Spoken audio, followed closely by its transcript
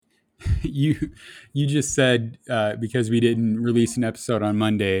you just said because we didn't release an episode on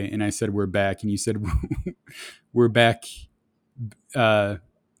Monday, and I said we're back, and you said we're back. Uh,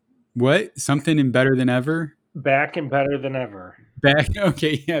 what? Something and better than ever? Back and better than ever. Back.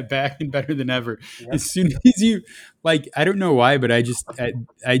 Okay, yeah, back and better than ever. Yep. As soon as you like, I don't know why, but I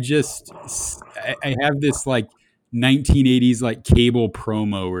have this like 1980s like cable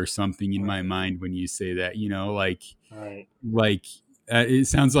promo or something in my Right. mind when you say that. You know, Right. like it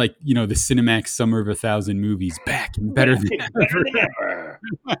sounds like the Cinemax Summer of a Thousand Movies, back and better Back than and better than ever.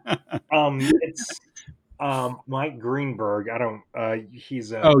 It's Mike Greenberg. I don't.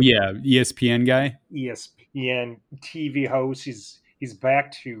 He's a Oh yeah, ESPN guy. ESPN TV host. He's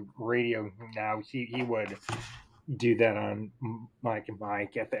back to radio now. He would do that on Mike and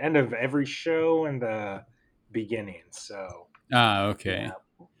Mike at the end of every show and the beginning. So Ah, yeah, okay.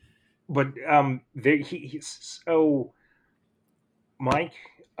 but he's so Mike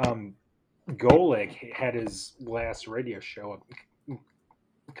Golick had his last radio show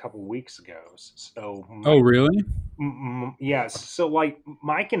a couple weeks ago. So Oh Mike, really? yes, so like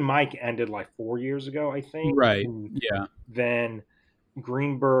Mike and Mike ended like 4 years ago, I think. Right. And Yeah. then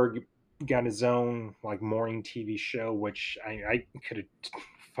Greenberg got his own like morning TV show, which I could have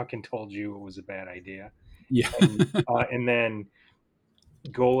fucking told you it was a bad idea. Yeah. And then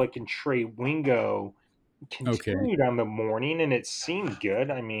Golick and Trey Wingo Okay. continued on the morning, and it seemed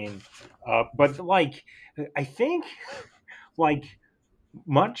good. I mean, but like I think like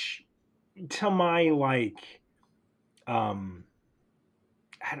much to my um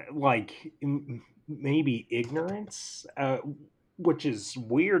like maybe ignorance, which is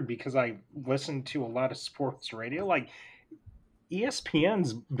weird because I listen to a lot of sports radio. Like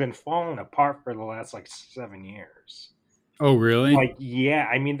ESPN's been falling apart for the last like 7 years. Oh really? Like yeah,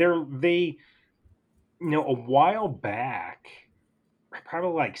 I mean they a while back,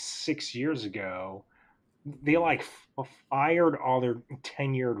 probably like 6 years ago, they like fired all their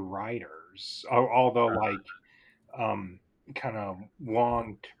tenured writers, all the like um kind of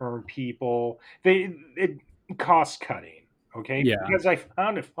long term people. They it cost cutting, okay? Yeah. Because I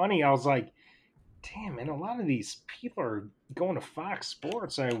found it funny. I was like, damn, man, a lot of these people are going to Fox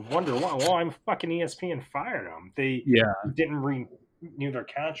Sports. I wonder why. Well, I'm fucking ESPN fired them. They Yeah. didn't renew their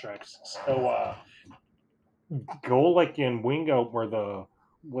contracts. So Golick and Wingo were the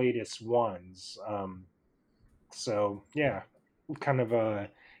latest ones. So yeah, kind of a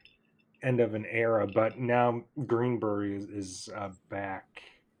end of an era. But now Greenberg is back.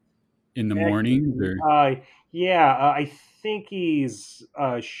 In the Back. mornings or Yeah, I think he's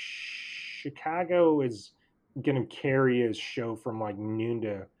Chicago is gonna carry his show from like noon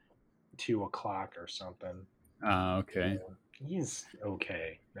to 2 o'clock or something. okay. Yeah, he's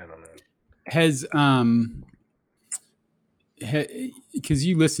okay. I don't know. Has because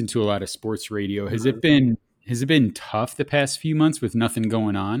you listen to a lot of sports radio, Mhm. has it been tough the past few months with nothing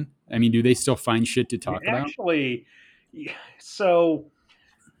going on? I mean, do they still find shit to Yeah, talk about? actually, yeah, so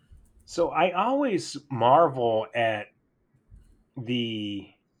I always marvel at the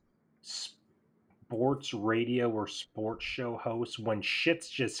sports radio or sports show hosts when shit's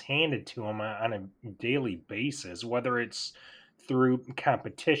just handed to them on a daily basis, whether it's through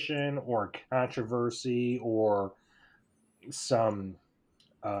competition or controversy or some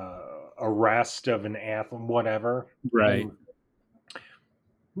arrest of an athlete, whatever. Right.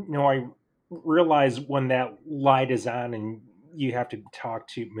 And I realize when that light is on and you have to talk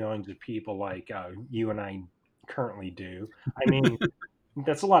to millions of people like you and I currently do. I mean,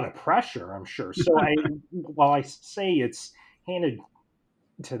 that's a lot of pressure, I'm sure. So while I say it's handed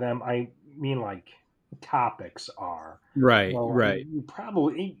to them, I mean like topics are. Right. Right. You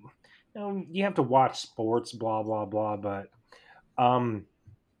probably you have to watch sports, blah blah blah. But um,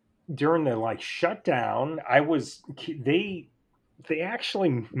 during the like shutdown, they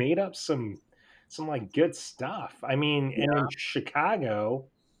actually made up some like good stuff. I mean, and in Chicago,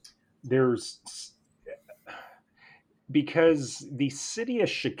 there's because the city of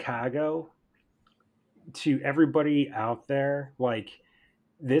Chicago, to everybody out there, like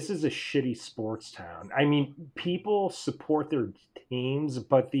this is a shitty sports town. I mean, people support their teams,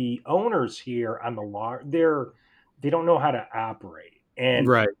 but the owners here on the law, they don't know how to operate. And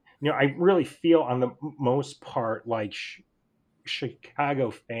Right. I really feel on the most part like Chicago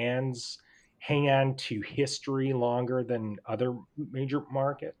fans hang on to history longer than other major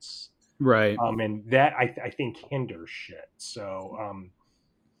markets. Right. And that I think hinders shit. So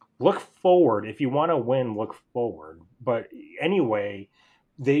look forward if you want to win. Look forward. But anyway,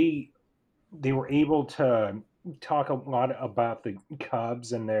 they they were able to talk a lot about the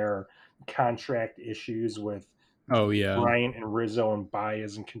Cubs and their contract issues with Oh yeah. Bryant and Rizzo and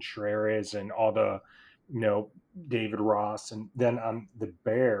Baez and Contreras and all the, you know, David Ross. And then on the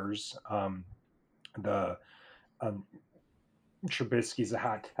Bears, the um, Trubisky's a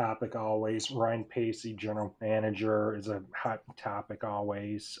hot topic always. Ryan Pacey, general manager, is a hot topic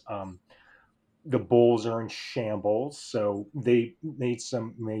always. The Bulls are in shambles, so they made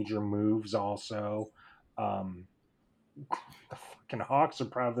some major moves also. Um, the fucking Hawks are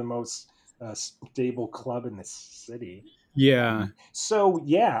probably the most stable club in the city. Yeah. So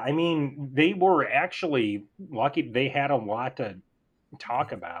yeah, I mean, they were actually lucky. They had a lot to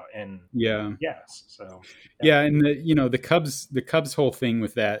talk about, and Yeah. yes, so yeah. Yeah, and the Cubs whole thing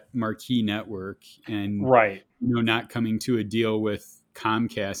with that marquee network, and Right, not coming to a deal with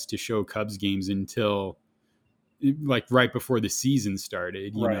Comcast to show Cubs games until like right before the season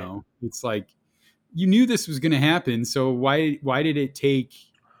started. right, It's like you knew this was going to happen, so why did it take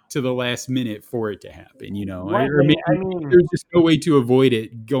to the last minute for it to happen? right. Or I maybe mean, there's just no way to avoid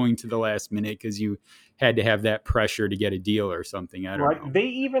it going to the last minute because you had to have that pressure to get a deal or something. I don't right. know. They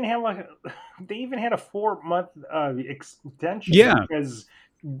even had a 4 month extension Yeah, because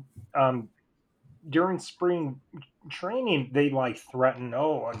um, during spring training they like threatened,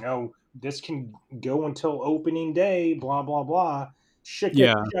 oh no, this can go until opening day, blah blah blah. Shit gets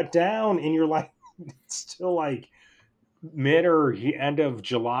yeah, shut down, and you're like, it's still like mid or end of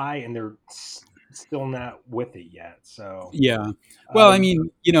July, and they're still not with it yet. So, yeah. Well, I um, mean,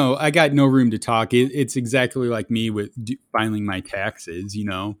 I got no room to talk. It's exactly like me with filing my taxes.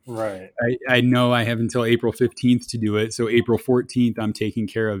 right, I know I have until April 15th to do it. So April 14th, I'm taking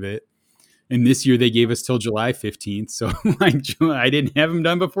care of it. And this year they gave us till July 15th. So like I didn't have them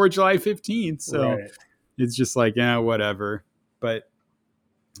done before July 15th. So right, it's just like, yeah, whatever. But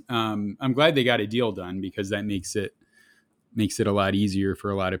I'm glad they got a deal done because that makes it a lot easier for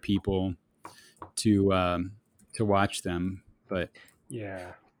a lot of people to watch them. But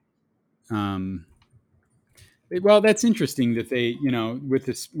yeah, um, well, that's interesting that they, with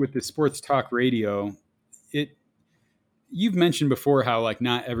the sports talk radio, it you've mentioned before how like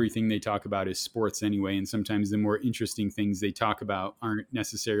not everything they talk about is sports anyway, and sometimes the more interesting things they talk about aren't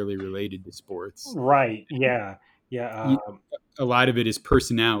necessarily related to sports. right, yeah, yeah, You, a lot of it is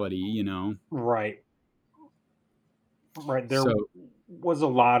personality. right. Right. There So was a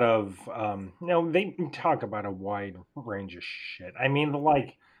lot of, they talk about a wide range of shit. I mean,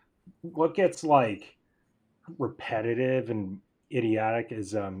 like, what gets like repetitive and idiotic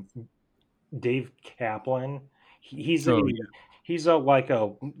is Dave Kaplan. He's a oh like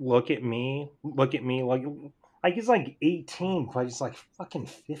a look at me, like he's like 18, but he's like fucking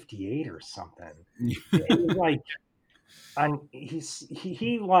 58 or something. yeah. And he's like, and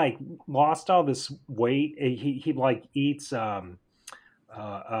he like lost all this weight. He like eats that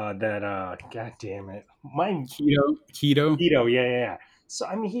god damn it, my Keto. keto, yeah, yeah, yeah. So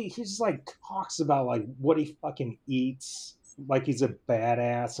I mean, he just like talks about like what he fucking eats, like he's a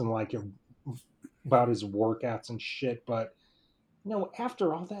badass, and like about his workouts and shit. But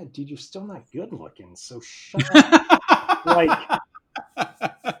after all that, dude, you're still not good looking. So shut up. Like,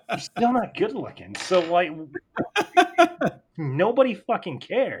 you're still not good looking. So like, nobody fucking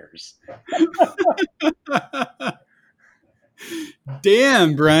cares.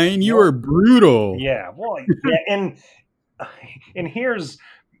 Damn, Brian, you Well, are brutal. yeah, well, yeah, and here's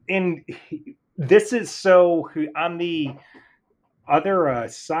and this is so on the other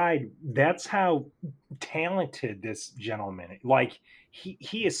side, that's how talented this gentleman, like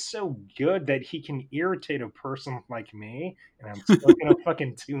he is so good that he can irritate a person like me, and I'm still gonna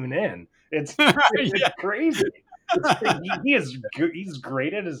fucking tune in. It's Yeah. crazy. He is good, he's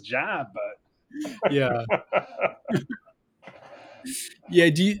great at his job, Yeah. but Yeah.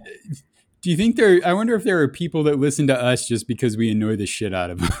 Do you think I wonder if there are people that listen to us just because we annoy the shit out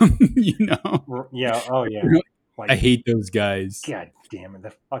of them? yeah, oh yeah, I like, hate those guys. god damn it,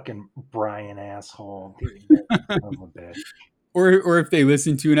 the fucking Brian asshole, dude, that son of a bitch. Or if they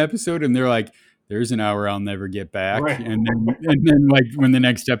listen to an episode and they're like, "There's an hour I'll never get back," Right. and then like when the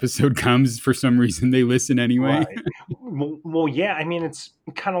next episode comes, for some reason they listen anyway. Right. Well, yeah. I mean, it's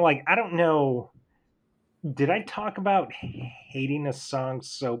kind of like, I don't know. Did I talk about hating a song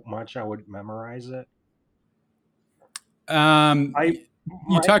so much I would memorize it? I You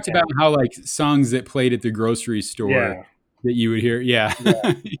might talked about have. how like songs that played at the grocery store Yeah. that you would hear. Yeah,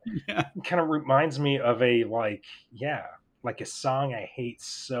 Yeah. yeah, Kind of reminds me of a like, yeah, like a song I hate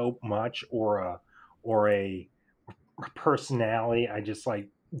so much, or a personality I just like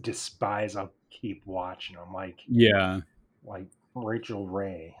despise. I'll keep watching them. yeah. Like Rachel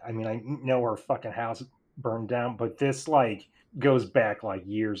Ray. I mean, I know her fucking house burned down, but this like goes back like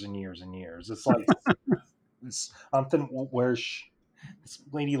years and years and years. It's like something where this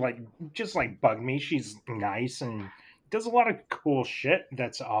lady like just like bugged me. She's nice and does a lot of cool shit.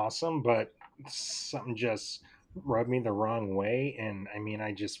 That's awesome, but something just rubbed me the wrong way, and I mean,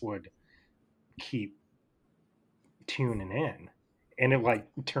 I just would keep tuning in, and it like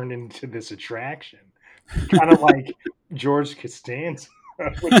turned into this attraction, kind of like George Costanza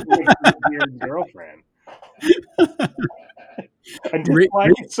with your girlfriend. I Ra-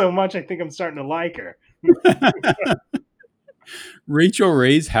 dislike it so much. I think I'm starting to like her. Rachel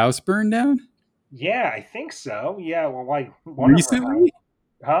Ray's house burned down Yeah, I think so. Yeah, well, like one of her, recently.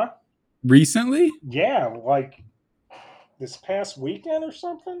 huh? Recently? Yeah, like this past weekend or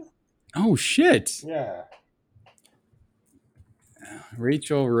something. Oh shit! Yeah.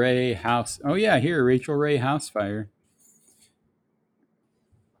 Rachel Ray house. Oh yeah, here Rachel Ray house fire.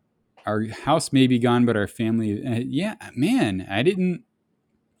 Our house may be gone, but our family. Yeah, man, I didn't.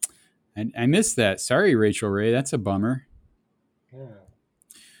 I missed that. Sorry, Rachel Ray. That's a bummer. Yeah.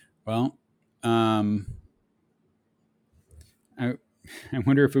 Well, I I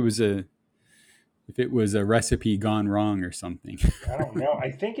wonder if it was a recipe gone wrong or something. I don't know.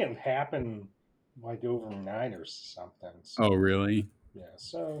 I think it happened like overnight or something. So Oh really? yeah.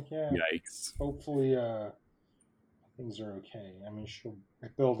 So yeah. Yikes. Hopefully, things are okay. I mean, she'll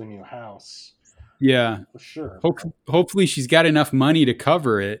build a new house Yeah. for sure. Hopefully she's got enough money to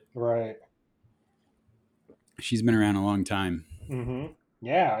cover it. Right. She's been around a long time. Mm-hmm.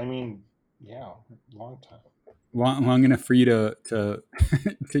 Yeah. I mean, yeah, long time. Long enough for you to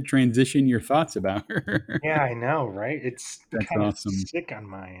to transition your thoughts about her. Yeah, I know, right? It's That's kind of awesome. sick on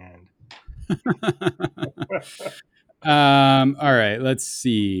my end. All right, let's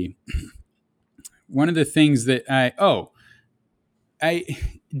see. One of the things that I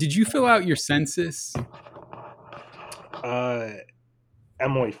did you fill out your census? Uh,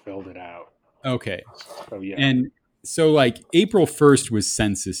 Emily filled it out. Okay. So yeah. And so like April 1st was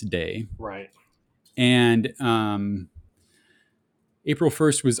census day. Right. And April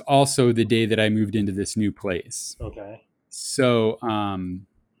 1st was also the day that I moved into this new place. Okay. So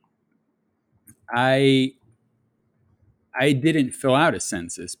I didn't fill out a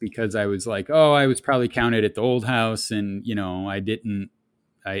census because I was like, oh, I was probably counted at the old house, and you know, I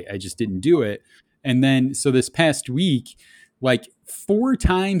just didn't do it. And then so this past week, like 4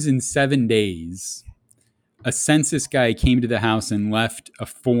 times in 7 days, a census guy came to the house and left a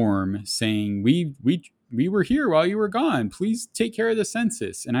form saying, we were here while you were gone. Please take care of the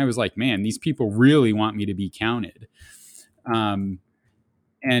census. And I was like, man, these people really want me to be counted.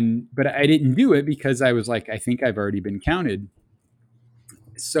 But I didn't do it because I was like, I think I've already been counted.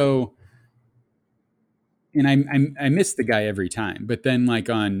 So, and I missed the guy every time. But then, like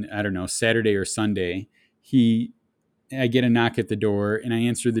on I don't know Saturday or Sunday, I get a knock at the door, and I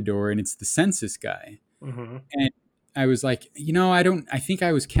answer the door, and it's the census guy. Mm-hmm. And I was like, I think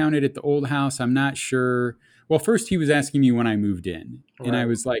I was counted at the old house. I'm not sure. Well, first he was asking me when I moved in, and I Right.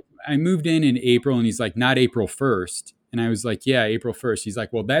 was like, I moved in April, and he's like, not April 1st. And I was like, yeah, April 1st. He's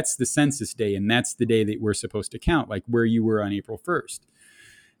like, well, that's the census day, and that's the day that we're supposed to count, like where you were on April 1st.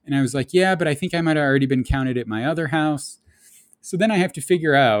 And I was like, yeah, but I think I might have already been counted at my other house. So then I have to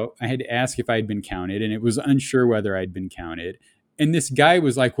figure out, I had to ask if I'd been counted, and it was unsure whether I'd been counted. And this guy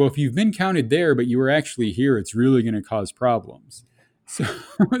was like, well, if you've been counted there, but you were actually here, it's really going to cause problems. So,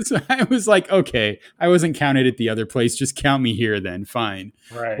 so I was like, okay, I wasn't counted at the other place. Just count me here then. Fine.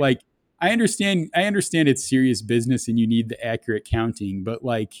 Right. Like, I understand it's serious business and you need the accurate counting, but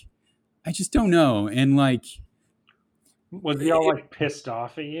like, I just don't know. And like, Was he all like pissed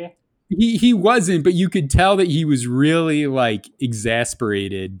off at you? he wasn't, but you could tell that he was really like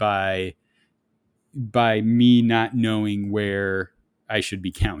exasperated by me not knowing where I should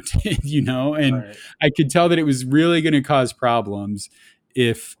be counted, and Right. I could tell that it was really going to cause problems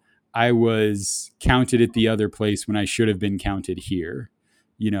if I was counted at the other place when I should have been counted here.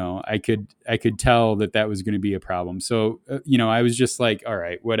 I could tell that was going to be a problem. So, I was just like, all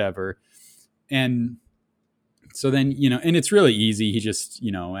right, whatever. And so then, and it's really easy. He just,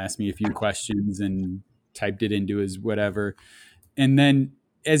 asked me a few questions and typed it into his whatever. And then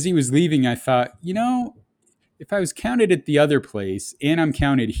as he was leaving, I thought, if I was counted at the other place and I'm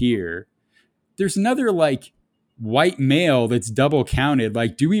counted here, there's another like white male that's double counted.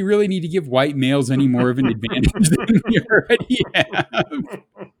 Like, do we really need to give white males any more of an advantage than we already have?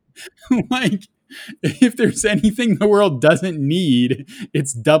 Like, if there's anything the world doesn't need,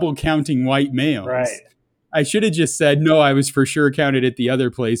 it's double counting white males. Right. I should have just said, no, I was for sure counted at the other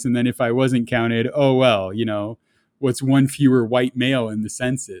place. And then if I wasn't counted, oh, well, what's one fewer white male in the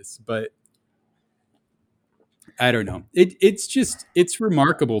census? But I don't know. It's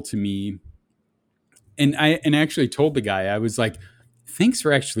remarkable to me And I actually told the guy, I was like, thanks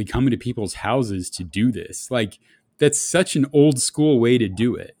for actually coming to people's houses to do this. Like, that's such an old school way to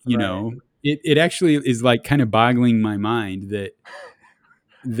do it. You Right. know, it actually is like kind of boggling my mind that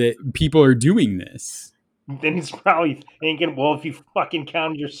people are doing this. Then he's probably thinking, well, if you fucking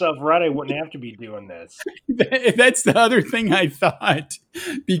counted yourself right, I wouldn't have to be doing this. That's the other thing I thought,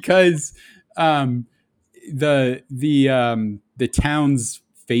 because um, the town's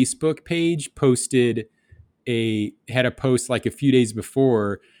Facebook page had a post like a few days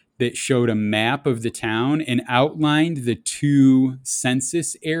before that showed a map of the town and outlined the two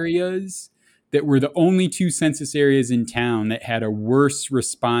census areas that were the only two census areas in town that had a worse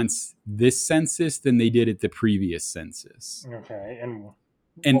response this census than they did at the previous census. Okay, and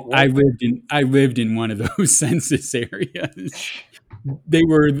And what? I lived in one of those census areas. They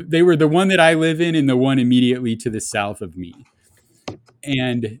were the one that I live in and the one immediately to the south of me.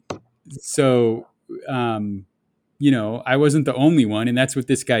 And so I wasn't the only one. And that's what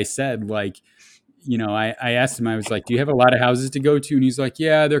this guy said. Like, I asked him, I was like, do you have a lot of houses to go to? And he's like,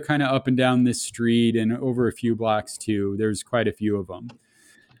 yeah, they're kind of up and down this street and over a few blocks too. There's quite a few of them.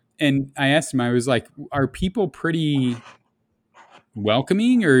 And I asked him, I was like, are people pretty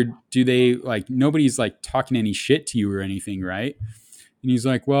welcoming, or do they like, nobody's like talking any shit to you or anything, right? And he's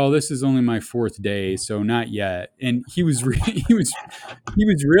like, well, this is only my fourth day, so not yet. And he was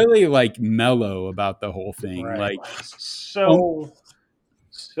really like mellow about the whole thing. Right. Like, So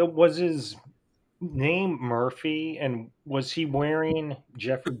was his name Murphy, and was he wearing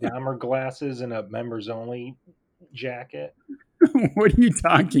Jeffrey Dahmer glasses and a members only jacket? what are you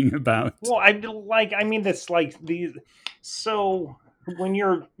talking about? Well, I mean, that's like these. So when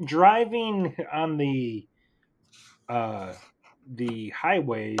you're driving on uh the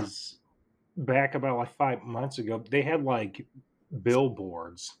highways back about like 5 months ago, they had like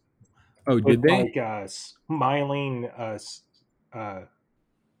billboards Oh, with did they? like smiling uh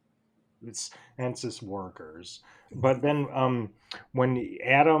census workers. But then when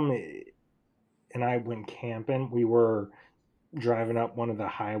Adam and I went camping, we were driving up one of the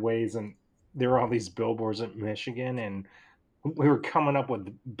highways, and there were all these billboards in Michigan, and we were coming up with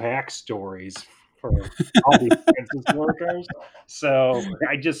backstories for all these census workers. So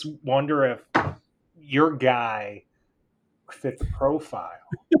I just wonder if your guy fit the profile.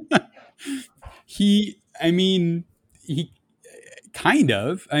 I mean, he kind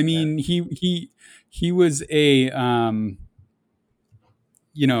of. I Yeah. mean, he was a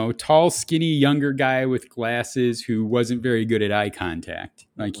tall, skinny, younger guy with glasses who wasn't very good at eye contact.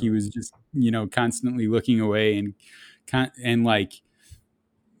 Like he Mhm. was just, constantly looking away and like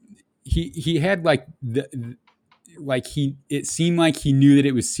he had like it seemed like he knew that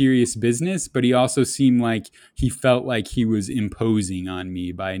it was serious business, but he also seemed like he felt like he was imposing on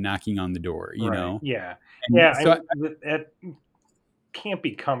me by knocking on the door, Right. Yeah. And Yeah. so And that can't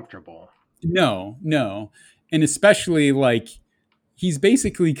be comfortable. no, no. And especially like he's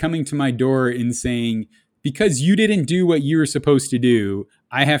basically coming to my door and saying, because you didn't do what you were supposed to do,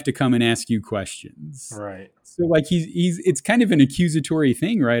 I have to come and ask you questions. Right. So like he's it's kind of an accusatory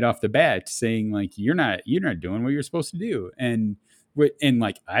thing right off the bat, saying like you're not doing what you're supposed to do. And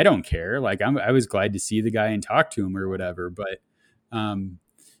like I don't care. Like I was glad to see the guy and talk to him or whatever, but um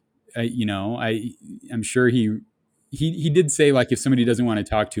I'm sure he did say like if somebody doesn't want to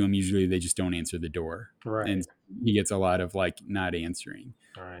talk to him, usually they just don't answer the door, Right. and he gets a lot of like not answering.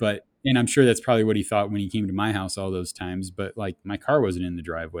 Right. But and I'm sure that's probably what he thought when he came to my house all those times. But like my car wasn't in the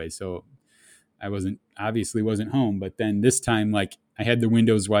driveway, so I obviously wasn't home. But then this time, like I had the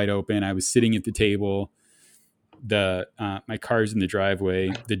windows wide open, I was sitting at the table. My car's in the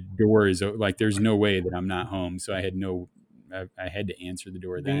driveway. The door is like there's no way that I'm not home. So I had to answer the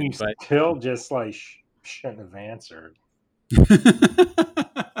door Then you then. But still just like shouldn't have answered.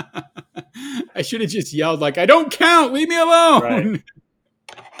 I should have just yelled like, "I don't count. Leave me Right. alone.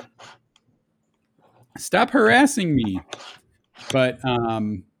 Stop harassing me." But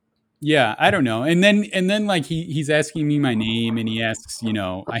yeah, I don't know. And then like he's asking me my name, and he asks,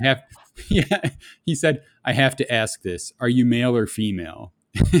 I have yeah, he said, "I have to ask this. Are you male or female?"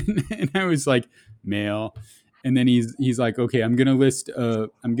 And I was like, "Male." And then he's like, "Okay, I'm going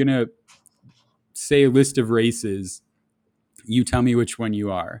to say a list of races. You tell me which one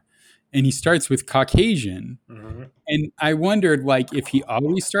you are." And he starts with Caucasian. Hmm. And I wondered, like, if he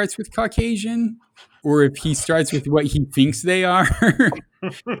always starts with Caucasian or if he starts with what he thinks they are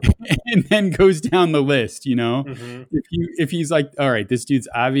and then goes down the list, Hmm. If he's like, all right, this dude's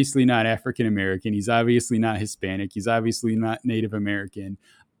obviously not African American, he's obviously not Hispanic, he's obviously not Native American.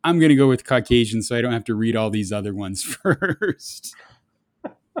 I'm going to go with Caucasian so I don't have to read all these other ones first.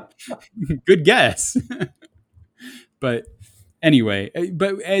 Good guess. But anyway,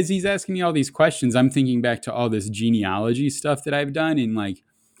 but as he's asking me all these questions, I'm thinking back to all this genealogy stuff that I've done, and like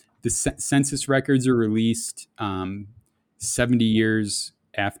the census records are released 70 years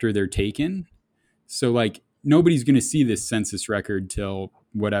after they're taken. So like nobody's going to see this census record till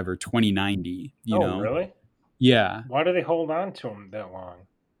whatever 2090, you Oh, know. really? Yeah. Why do they hold on to them that long?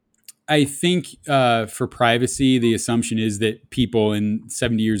 I think for privacy, the assumption is that people in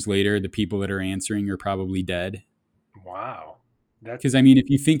 70 years later, the people that are answering are probably dead. Wow. That's Because I mean, if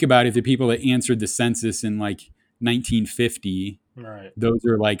you think about it, the people that answered the census in like 1950, right. those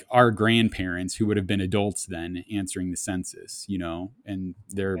are like our grandparents who would have been adults then answering the census, you know, and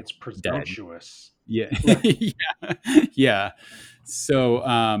they're That's dead. presumptuous. Yeah. Yeah. Yeah. So,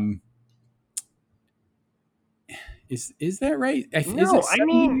 is that right? Is it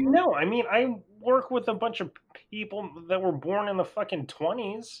 70 years? No. I mean, I work with a bunch of people that were born in the fucking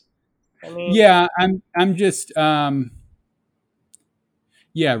 20s. I mean, Yeah, I'm just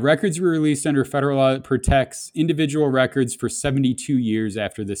yeah, records were released under federal law that protects individual records for 72 years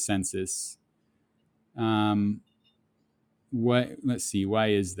after the census. What let's see, why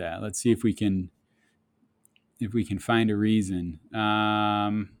is that? Let's see if we can find a reason.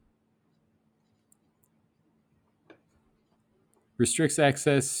 Restricts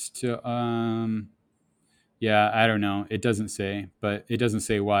access to yeah, I don't know. It doesn't say, but it doesn't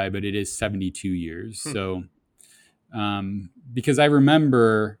say why, but it is 72 years. So because I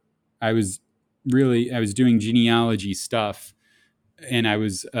remember I was I was doing genealogy stuff, and I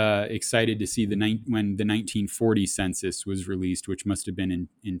was excited to see when the 1940 census was released, which must have been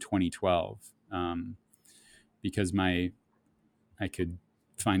in 2012, because I could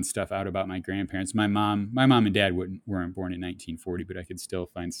find stuff out about my grandparents. My mom and dad weren't born in 1940, but I could still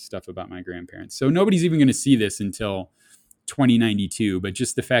find stuff about my grandparents. So nobody's even going to see this until 2092. But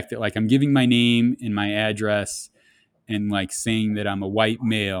just the fact that like I'm giving my name and my address and like saying that I'm a white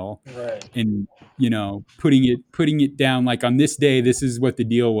male, right. and you know putting it down like on this day this is what the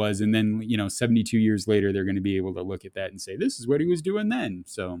deal was, and then 72 years later they're going to be able to look at that and say this is what he was doing then.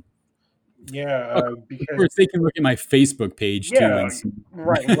 So Yeah, of because course they can look at my Facebook page too yeah, and see.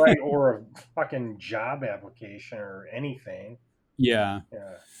 right, or a fucking job application or anything. Yeah,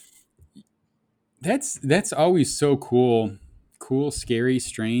 Yeah. that's always so cool, scary,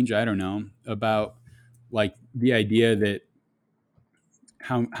 strange, I don't know, about like the idea that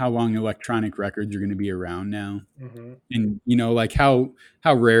how long electronic records are going to be around now. Mm-hmm. And like how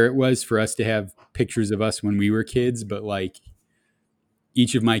rare it was for us to have pictures of us when we were kids, but like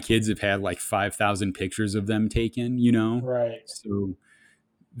each of my kids have had like 5,000 pictures of them taken, Right. so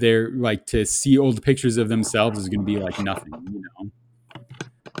they're like, to see old pictures of themselves is going to be like nothing.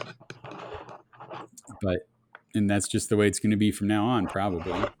 But and that's just the way it's going to be from now on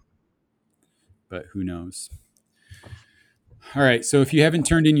probably, but who knows. All right, so if you haven't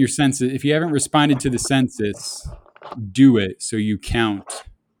turned in your census, if you haven't responded to the census, do it so you count.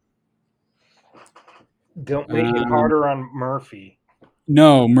 Don't make it um, harder on Murphy.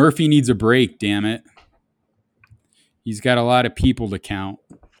 no, Murphy needs a break, damn it. He's got a lot of people to count,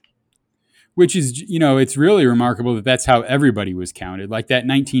 which is, it's really remarkable that that's how everybody was counted. Like that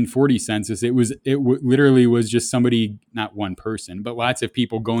 1940 census, literally was just somebody, not one person, but lots of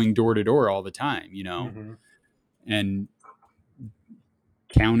people going door to door all the time, Mm-hmm. and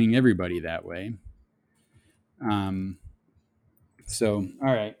counting everybody that way. So,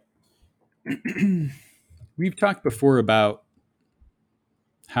 all right. We've talked before about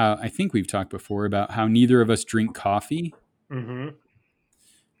I think we've talked before about how neither of us drink coffee. Mm-hmm.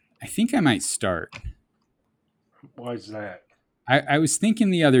 I think I might start. Why is that? I was thinking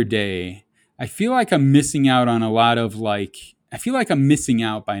the other day, I feel like I'm missing out on a lot of I feel like I'm missing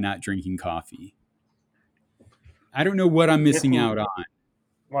out by not drinking coffee. I don't know what I'm missing out on.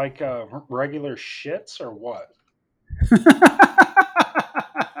 Like regular shits or what?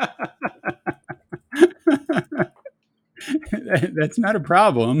 That's not a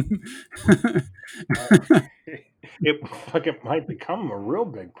problem. It might become a real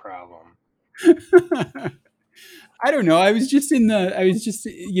big problem. I don't know. I was just when I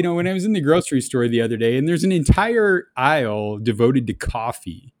was in the grocery store the other day, and there's an entire aisle devoted to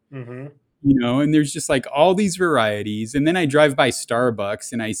coffee, Mm-hmm. and there's just like all these varieties. And then I drive by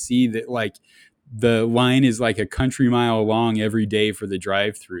Starbucks and I see that like the line is like a country mile long every day for the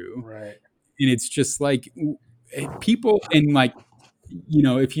drive through. Right. And it's just like people, and like,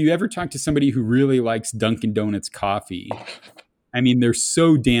 if you ever talk to somebody who really likes Dunkin' Donuts coffee, I mean, they're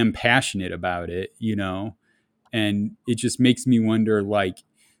so damn passionate about it, and it just makes me wonder, like,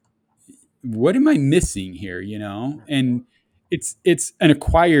 what am I missing here, and it's an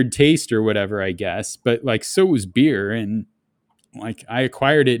acquired taste or whatever, I guess. But like, so was beer, and like I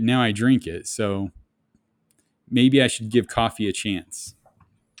acquired it, and now I drink it. So maybe I should give coffee a chance.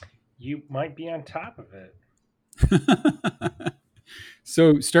 You might be on top of it.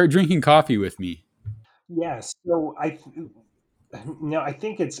 So start drinking coffee with me. Yes. So no, I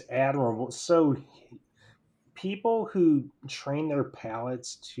think it's admirable. So people who train their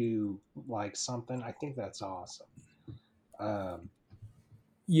palates to like something, I think that's awesome. Um,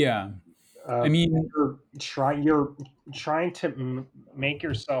 Yeah, I uh, mean, you're trying to make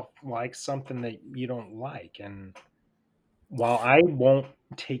yourself like something that you don't like, and while I won't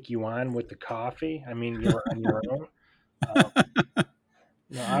take you on with the coffee, I mean you're on your own. Uh,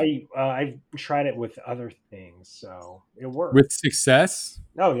 no, I've tried it with other things, so it worked. with success.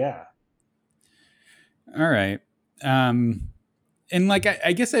 Oh yeah, All right. Um, and like,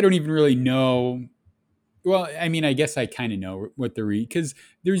 I guess I don't even really know. Well, I mean, I guess I kind of know what the because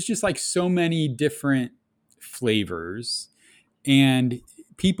there's just like so many different flavors, and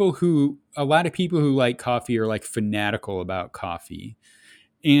a lot of people who like coffee are like fanatical about coffee.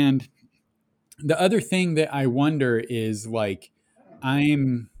 And the other thing that I wonder is like,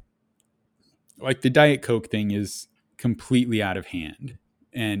 I'm like the Diet Coke thing is completely out of hand,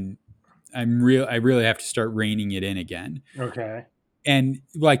 and I really have to start reining it in again. okay, And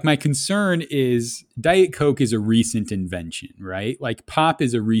like my concern is Diet Coke is a recent invention, right? Like pop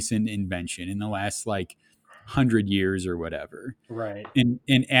is a recent invention in the last like 100 years or whatever. right, And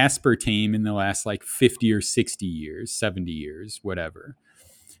aspartame in the last like 50 or 60 years, 70 years, whatever.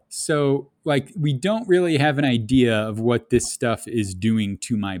 So like we don't really have an idea of what this stuff is doing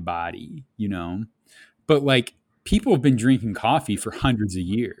to my body, you know? But like people have been drinking coffee for hundreds of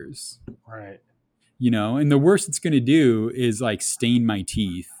years, right. you know, and the worst it's going to do is like stain my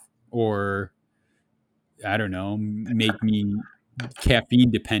teeth or I don't know, make me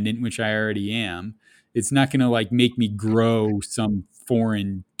caffeine dependent, which I already am. It's not going to like make me grow some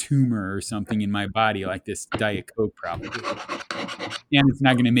foreign tumor or something in my body like this Diet Coke probably. And it's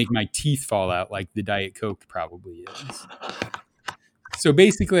not going to make my teeth fall out like the Diet Coke probably is. So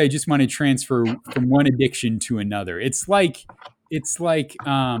basically I just want to transfer from one addiction to another. It's like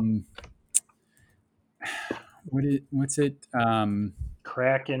what's it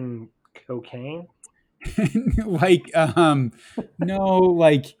Cracking cocaine. like no,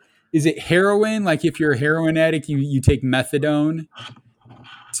 like is it heroin? Like if you're a heroin addict, you take methadone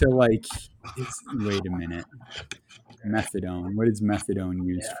to like it's wait a minute. Methadone. What is methadone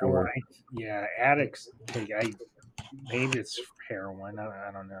used Yeah, well, for? yeah, addicts take. Maybe it's heroin.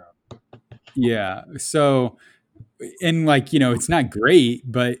 I don't know. Yeah. So and like, you know, it's not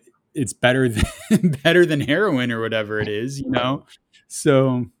great, but it's better than better than heroin or whatever it is, you Right. know?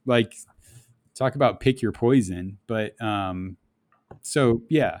 So like talk about pick your poison, but so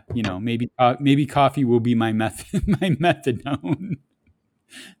yeah, you know, maybe coffee will be my my methadone.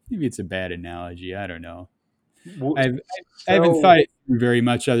 Maybe it's a bad analogy. I don't know. Well, I've I haven't so thought it through very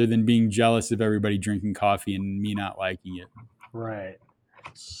much other than being jealous of everybody drinking coffee and me not liking it. right.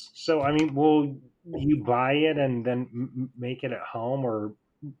 So I mean, will you buy it and then make it at home, or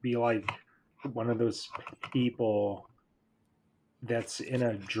be like one of those people that's in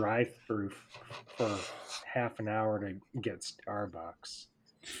a drive-through for half an hour to get Starbucks?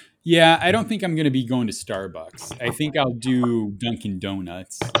 Yeah, I don't think I'm going to be going to Starbucks. I think I'll do Dunkin'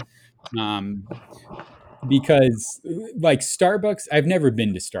 Donuts. Um, because like Starbucks, I've never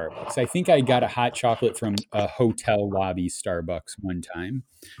been to Starbucks. I think I got a hot chocolate from a hotel lobby Starbucks one time,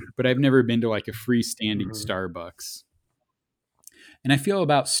 but I've never been to like a freestanding Hmm. Starbucks. And I feel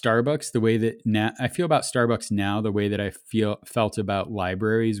about Starbucks now the way that I felt about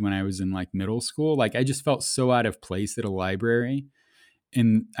libraries when I was in like middle school. Like I just felt so out of place at a library,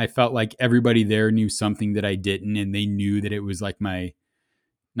 and I felt like everybody there knew something that I didn't, and they knew that it was like my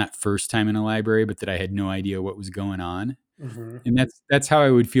not first time in a library, but that I had no idea what was going on. Hmm. And that's how I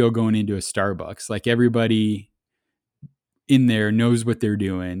would feel going into a Starbucks. Like everybody in there knows what they're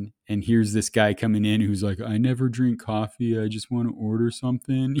doing, and here's this guy coming in who's like, I never drink coffee, I just want to order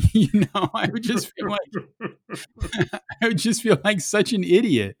something. You know, I would just feel like such an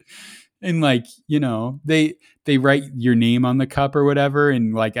idiot. And like, you know, they write your name on the cup or whatever,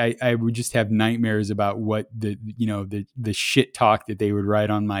 and like I would just have nightmares about what the shit talk that they would write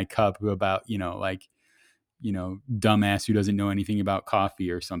on my cup about, you know, like, you know, dumbass who doesn't know anything about coffee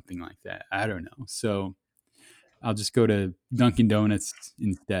or something like that. I don't know. So I'll just go to Dunkin' Donuts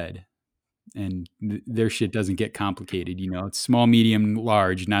instead, and their shit doesn't get complicated. You know, it's small, medium,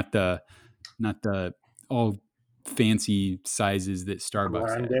 large, not the all fancy sizes that Starbucks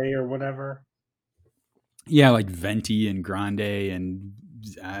has. Grande or whatever. Yeah, like Venti and Grande and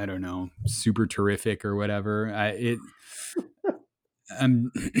I don't know, super terrific or whatever.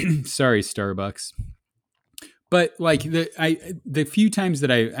 I'm sorry, Starbucks. But like the few times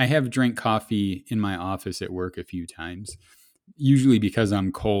that I have drank coffee in my office at work a few times, usually because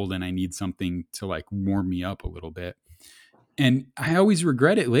I'm cold and I need something to like warm me up a little bit. And I always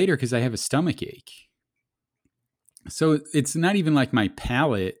regret it later because I have a stomach ache. So it's not even like my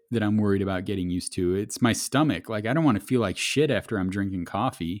palate that I'm worried about getting used to. It's my stomach. Like I don't want to feel like shit after I'm drinking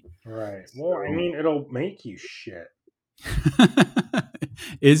coffee. Right. Well, I So mean, it'll make you shit.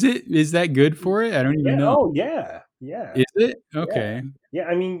 is it? Is that good for it? I don't even Yeah. know. Oh, yeah. Yeah. Is it? Yeah. Okay. Yeah.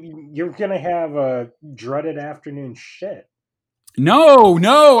 I mean, you're gonna have a dreaded afternoon shit. No,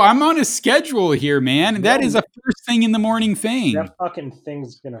 no, I'm on a schedule here, man. That is No, a first thing in the morning thing. that fucking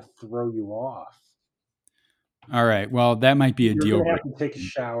thing's gonna throw you off. All right. Well, that might be a You're deal gonna have breaker. to take a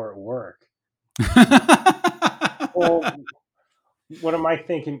shower at work. Well, what am I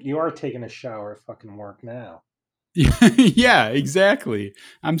thinking? You are taking a shower at fucking work now. Yeah, exactly.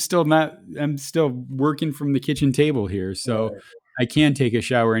 I'm still working from the kitchen table here, so Right. I can take a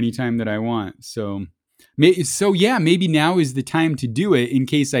shower anytime that I want. So yeah, maybe now is the time to do it in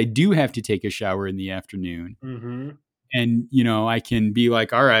case I do have to take a shower in the afternoon. Mm-hmm. And I can be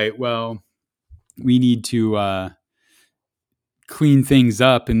like, all right, well, we need to clean things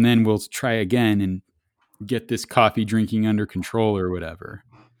up and then we'll try again and get this coffee drinking under control or whatever.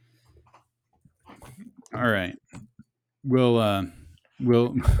 All right. We'll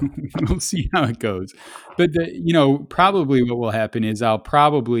we'll see how it goes. But probably what will happen is I'll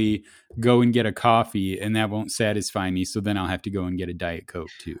probably go and get a coffee and that won't satisfy me, so then I'll have to go and get a Diet Coke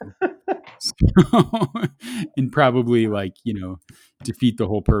too. So, and probably defeat the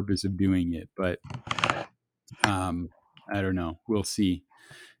whole purpose of doing it, but I don't know. We'll see.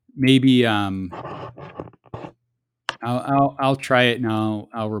 Maybe I'll try it and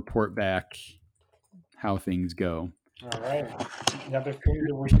I'll report back how things go. All right. Another thing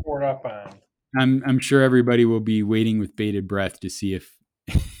to report up on. I'm sure everybody will be waiting with bated breath to see if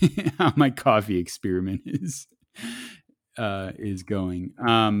how my coffee experiment is going.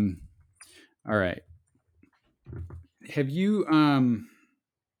 All right. Have you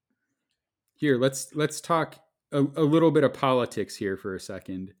here? Let's talk a little bit of politics here for a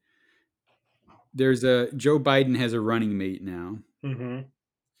second. There's a Joe Biden has a running mate now, Mm-hmm.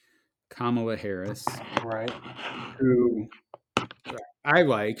 Kamala Harris, Right. who I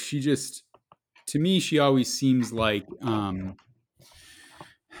like. She just, to me, she always seems like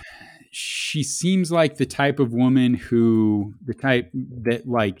she seems like the type of woman the type that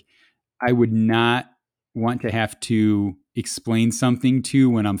like I would not want to have to explain something to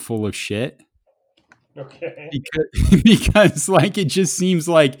when I'm full of shit. Okay. Because like it just seems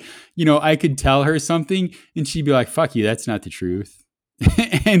like I could tell her something and she'd be like, fuck you, that's not the truth.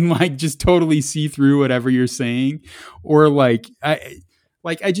 And like just totally see through whatever you're saying. Or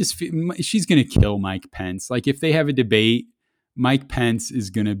I just feel she's gonna kill Mike Pence. Like if they have a debate, Mike Pence is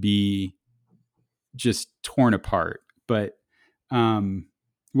gonna be just torn apart. But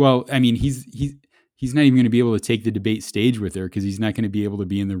well, I mean, he's not even going to be able to take the debate stage with her because he's not going to be able to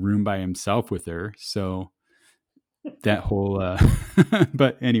be in the room by himself with her. So that whole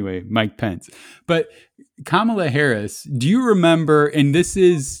but anyway, Mike Pence. But Kamala Harris, do you remember, and this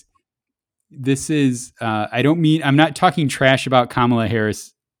is I'm not talking trash about Kamala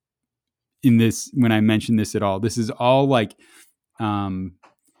Harris in this when I mention this at all. This is all like um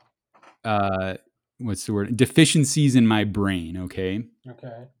what's the word? Deficiencies in my brain, okay?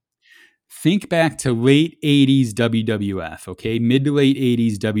 Okay. Think back to late 80s WWF, okay? Mid to late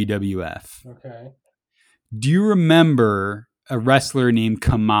 80s WWF. Okay. Do you remember a wrestler named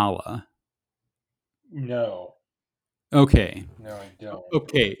Kamala? No. Okay. No, I don't.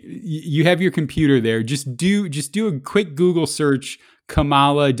 Okay. You have your computer there. Just do a quick Google search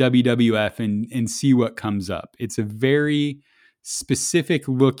Kamala WWF and see what comes up. It's a very specific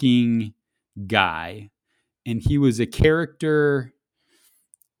looking guy. And he was a character.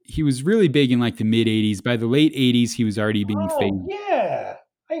 He was really big in like the mid 80s. By the late 80s, he was already being Oh famous. yeah.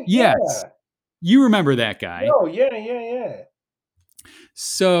 Yes. Yeah. You remember that guy. No, yeah, yeah, yeah.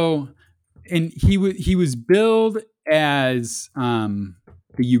 So, and he was billed as the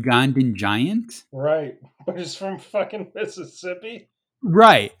Ugandan giant. Right. But it's from fucking Mississippi.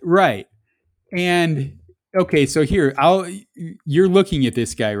 Right, right. And okay, so here, you're looking at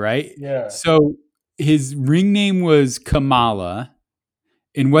this guy, right? Yeah. So his ring name was Kamala,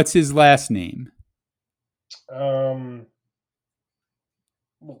 and what's his last name? Um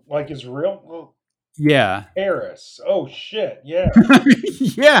like his real well, Yeah. Harris. Oh shit. Yeah.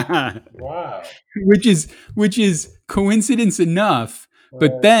 Yeah. Wow. Which is coincidence enough.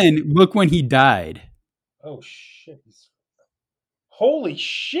 But Right. then look when he died. Oh shit. Holy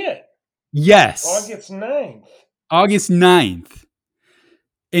shit. Yes. August 9th. August 9th.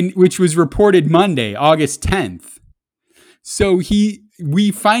 And which was reported Monday, August 10th. So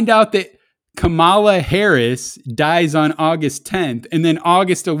we find out that Kamala Harris dies on August 10th, and then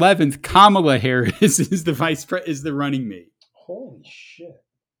August 11th, Kamala Harris is is the running mate. Holy shit.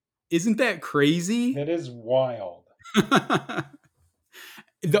 Isn't that crazy? That is wild.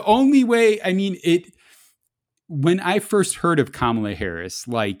 The only way, I mean, it when I first heard of Kamala Harris,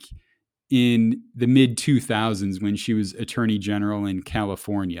 like in the mid 2000s when she was attorney general in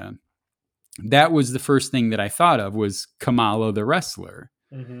California, that was the first thing that I thought of was Kamala the wrestler.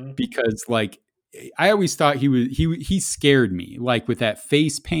 Mm-hmm. Because like I always thought he scared me, like with that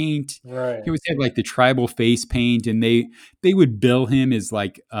face paint. Right. He always had like the tribal face paint, and they would bill him as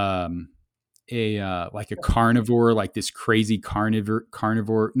like a carnivore, like this crazy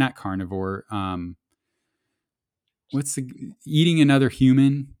carnivore, not carnivore. What's the eating another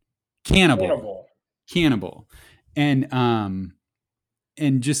human? Cannibal, Cannibal. cannibal,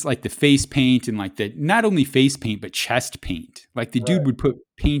 and just like the face paint and like the not only face paint but chest paint. Like the dude Right. would put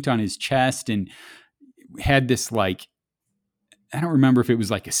paint on his chest and had this like I don't remember if it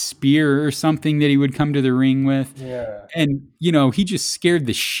was like a spear or something that he would come to the ring with. Yeah. And he just scared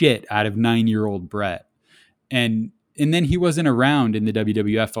the shit out of 9-year-old Brett. And then he wasn't around in the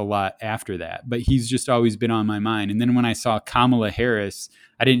WWF a lot after that, but he's just always been on my mind. And then when I saw Kamala Harris,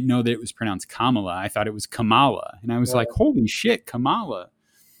 I didn't know that it was pronounced Kamala. I thought it was Kamala. And I was Right. like, holy shit, Kamala.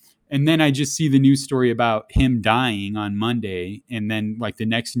 And then I just see the news story about him dying on Monday. And then like the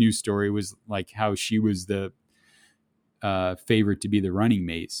next news story was like how she was the favorite to be the running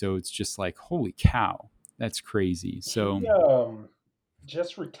mate. So it's just like, holy cow, that's crazy. So He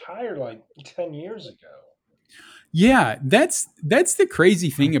just retired like 10 years ago. yeah, that's the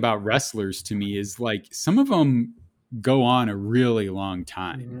crazy thing about wrestlers to me is like some of them go on a really long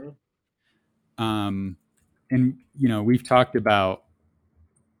time. Mm-hmm. Um, and we've talked about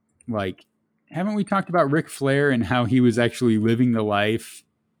like, haven't we talked about Ric Flair and how he was actually living the life?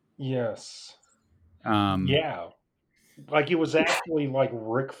 Yes. Um, Yeah. Like he was actually like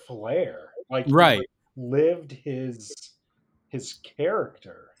Ric Flair. Like he right, lived his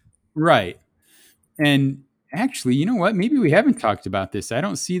character. right. And actually, you know what? Maybe we haven't talked about this. I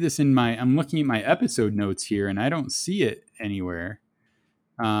don't see this in my. I'm looking at my episode notes here, and I don't see it anywhere.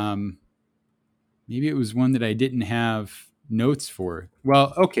 Um, Maybe it was one that I didn't have notes for.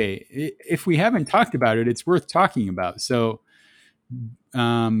 Well, okay. If we haven't talked about it, it's worth talking about. So,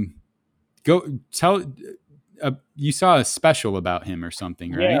 um, go tell. You saw a special about him or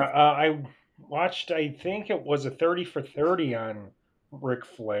something, Yeah, right? I watched. I think it was a 30 for 30 on Ric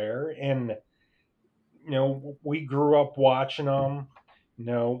Flair, and we grew up watching him.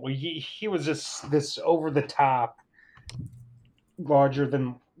 He was just this over the top, larger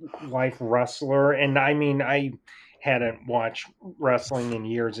than life wrestler, and I mean, I hadn't watched wrestling in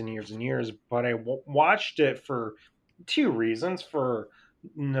years and years and years, but I watched it for two reasons: for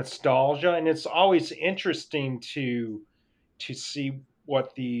nostalgia, and it's always interesting to see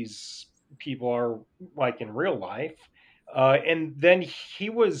what these people are like in real life. And then he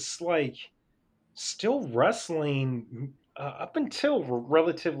was like still wrestling up until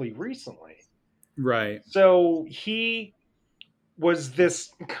relatively recently. Right. So he was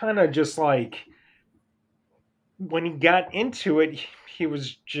this kind of just like when he got into it, he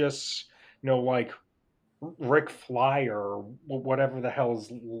was just like Rick Flyer or whatever the hell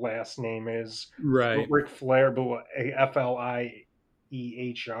his last name is, Right. Rick Flair, but Flier,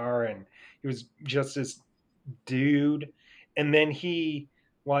 and he was just this dude. And then he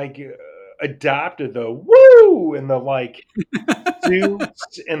like adopted the woo and the like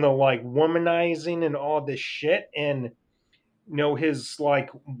suits and the like womanizing and all this shit. And his like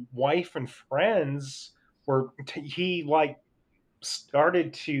wife and friends he like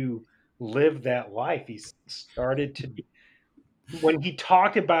started to live that life. He started to when he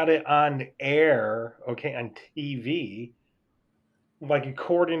talked about it on air, okay, on TV, like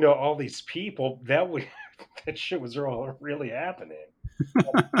according to all these people, that would that shit was all really happening.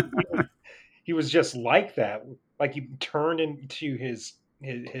 He was just like that. Like he turned into his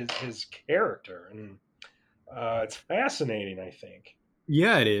character, and it's fascinating. I think.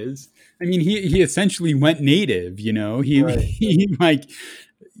 Yeah, it is. I mean, he essentially went native. He Right. he like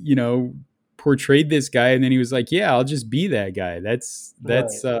you know portrayed this guy, and then he was like, "Yeah, I'll just be that guy." Right.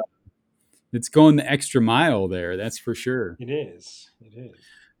 That's going the extra mile there. That's for sure. It is. It is.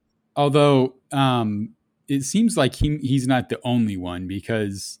 Although it seems like he's not the only one,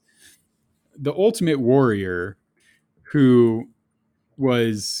 because the Ultimate Warrior, who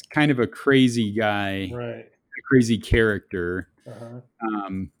was kind of a crazy guy, Right. a crazy character. Uh-huh.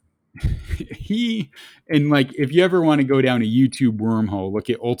 Um, he and like if you ever want to go down a YouTube wormhole, look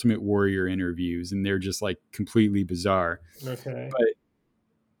at Ultimate Warrior interviews, and they're just like completely bizarre. Okay. But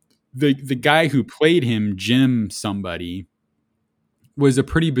the guy who played him, Jim somebody, was a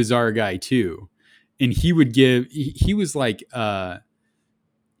pretty bizarre guy too. And he would give he was like is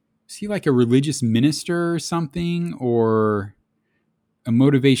he like a religious minister or something, or a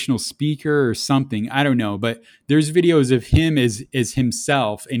motivational speaker or something? I don't know, but there's videos of him as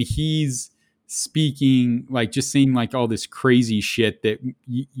himself, and he's speaking like just saying like all this crazy shit that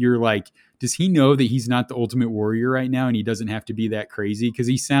you're like, does he know that he's not the Ultimate Warrior right now, and he doesn't have to be that crazy? Because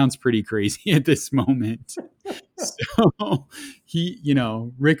he sounds pretty crazy at this moment. So he,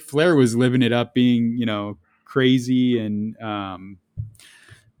 Ric Flair was living it up, being, crazy and,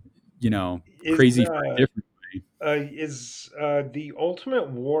 Is crazy for a different way. the Ultimate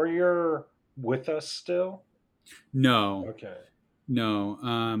Warrior with us still? No, Okay.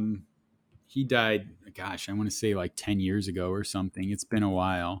 no. He died, gosh, I want to say like 10 years ago or something. It's been a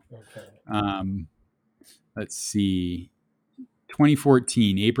while. Okay. Um, let's see,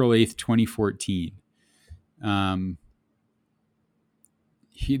 2014, April 8th, 2014. Um,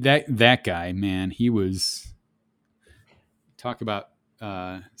 that guy, man, he was, talk about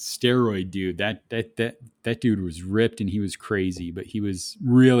steroid dude. That dude was ripped and he was crazy, but he was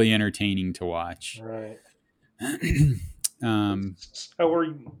really entertaining to watch. Right. um, So were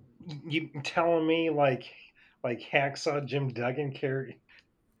you telling me like Hacksaw Jim Duggan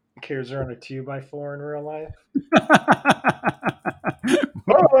carries around a 2x4 in real life?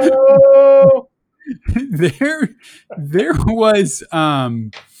 Oh! there there was oh,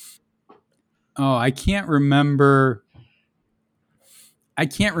 I can't remember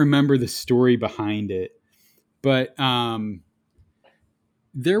the story behind it, but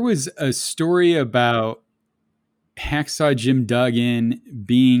there was a story about Hacksaw Jim Duggan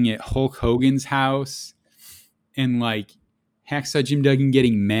being at Hulk Hogan's house, and like Hacksaw Jim Duggan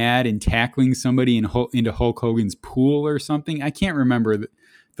getting mad and tackling somebody into Hulk Hogan's pool or something. I can't remember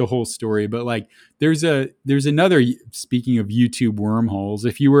the whole story, but like there's another, speaking of YouTube wormholes,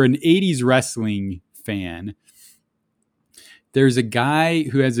 if you were an 80s wrestling fan, there's a guy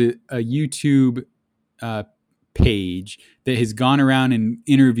who has a YouTube uh, page that has gone around and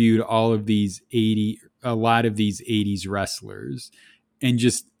interviewed a lot of these 80s wrestlers, and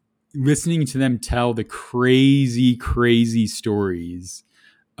just listening to them tell the crazy, crazy stories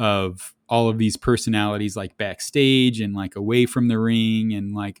of all of these personalities, like backstage and like away from the ring,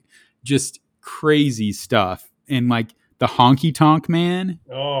 and like just crazy stuff. And like the Honky Tonk Man.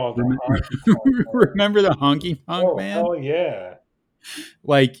 Oh, the Honky Tonk Man. Remember the Honky Tonk Oh, Man? hell yeah.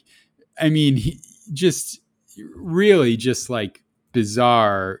 Like, I mean, he just really just like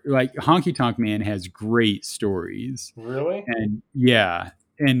bizarre. Like Honky Tonk Man has great stories, Really? and yeah,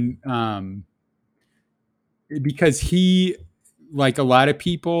 and because he, like a lot of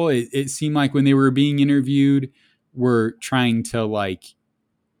people, it seemed like when they were being interviewed, were trying to like,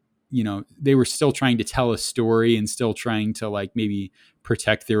 they were still trying to tell a story and still trying to like maybe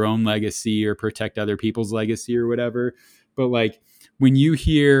protect their own legacy or protect other people's legacy or whatever. But like when you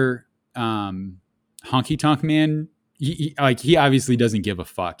hear Honky Tonk Man, he obviously doesn't give a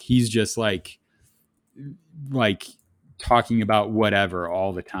fuck. He's just like talking about whatever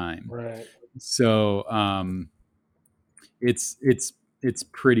all the time. Right. So it's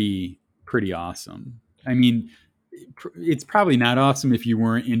pretty awesome. I mean, it's probably not awesome if you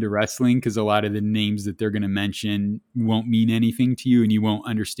weren't into wrestling, because a lot of the names that they're going to mention won't mean anything to you, and you won't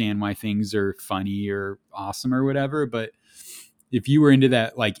understand why things are funny or awesome or whatever. But if you were into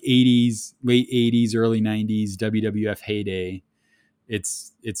that like 80s, late 80s, early 90s WWF heyday,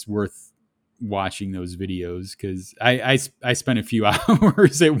 it's worth watching those videos, because I spent a few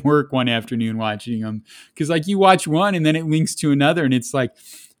hours at work one afternoon watching them, because like you watch one and then it links to another, and it's like,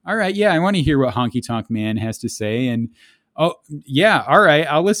 all right, yeah, I want to hear what Honky Tonk Man has to say, and oh yeah, all right,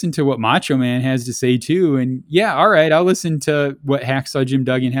 I'll listen to what Macho Man has to say too, and yeah, all right, I'll listen to what Hacksaw Jim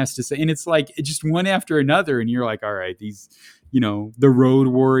Duggan has to say, and it's like it's just one after another, and you're like, all right, these, the Road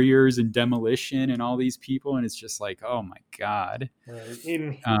Warriors and Demolition and all these people, and it's just like, oh my god. Right.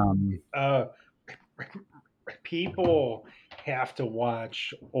 In Um, uh people have to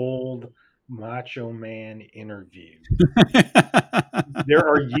watch old Macho Man interviews. There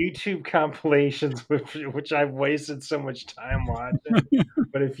are YouTube compilations which I've wasted so much time watching.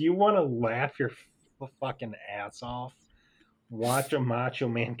 But if you want to laugh your fucking ass off, watch a Macho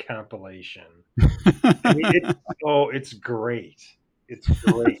Man compilation. I mean, it's great. It's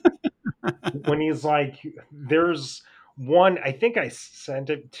great. When he's like, there's one, I think I sent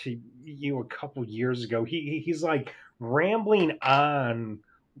it to you a couple years ago. He's like rambling on,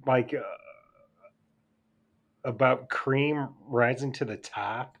 like about cream rising to the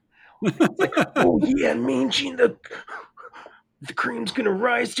top. It's like, oh yeah, Mean Gene, the cream's gonna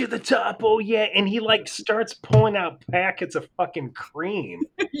rise to the top. Oh yeah, and he like starts pulling out packets of fucking cream,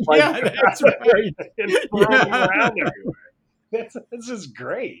 like Yeah, that's right. and throwing them Yeah. around everywhere. This is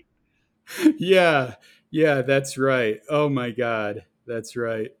great. Yeah. Yeah, that's right. Oh my God. That's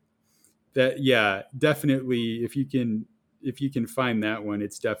right. That yeah, definitely if you can find that one,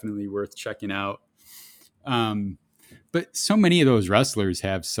 it's definitely worth checking out. Um but so many of those wrestlers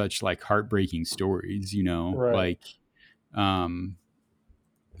have such like heartbreaking stories, Right. like um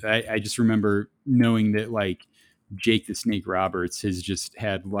I just remember knowing that like Jake the Snake Roberts has just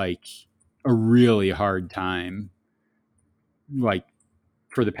had like a really hard time, like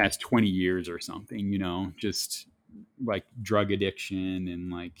for the past 20 years or something, just like drug addiction and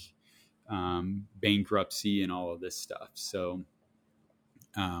like bankruptcy and all of this stuff. So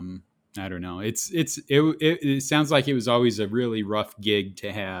um, I don't know. It sounds like it was always a really rough gig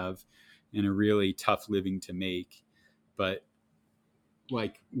to have and a really tough living to make. But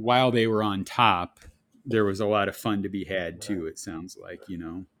like while they were on top, there was a lot of fun to be had Right. too. It sounds like.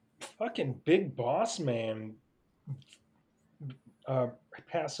 Fucking Big Boss Man uh,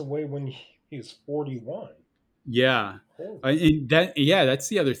 passed away when he was 41. Yeah. Holy. And yeah, that's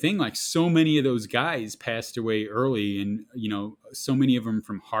the other thing. Like so many of those guys passed away early, and so many of them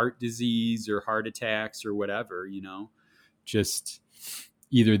from heart disease or heart attacks or whatever. Just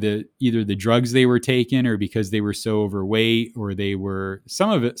either the drugs they were taking, or because they were so overweight, or they were some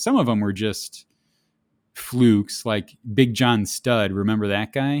of them were just flukes. Like Big John Studd, remember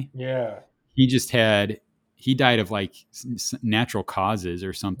that guy? Yeah. He just had he died of like natural causes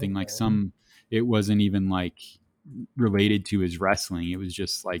or something, like Okay. some it wasn't even like related to his wrestling. It was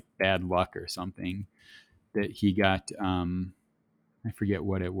just like bad luck or something that he got. I forget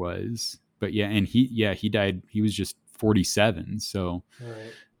what it was, but yeah, and he died. He was just 47. So,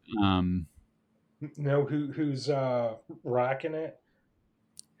 Right. um, Know who's rocking it?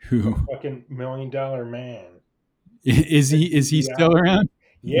 The who fucking $1 million man. is he DiBiase. still around?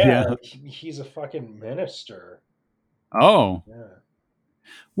 Yeah, Yeah. he's a fucking minister. Oh, Yeah.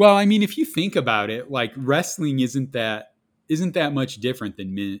 well, I mean, if you think about it, like wrestling isn't that much different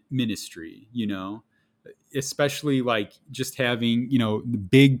than ministry, especially like just having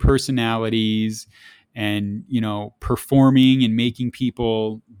big personalities and performing and making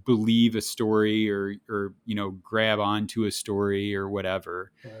people believe a story, or grab onto a story or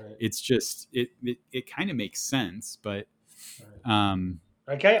whatever. Right. It's just it kind of makes sense, but Right. um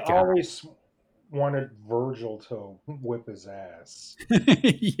Like I god. always wanted Virgil to whip his ass.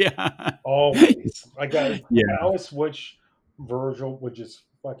 Yeah. Always. I Yeah. always wish Virgil would just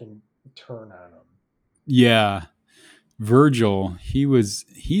fucking turn on him. Yeah. Virgil,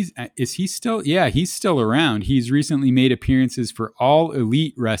 he's is he still, yeah, he's still around. He's recently made appearances for All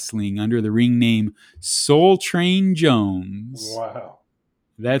Elite Wrestling under the ring name Soul Train Jones. Wow.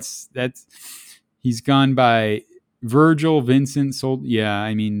 That's he's gone by Virgil, Vincent, Soul, yeah,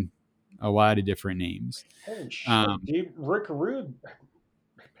 I mean a lot of different names. Holy shit, Um dude. Rick Rude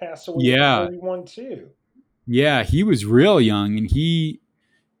passed away at yeah, 41 too. yeah, he was real young, and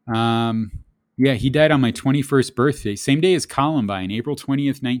um he died on my 21st birthday, same day as Columbine, April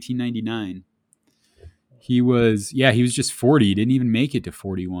 20th, 1999. He was just 40. He didn't even make it to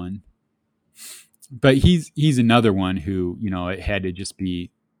 41. But he's another one who, it had to just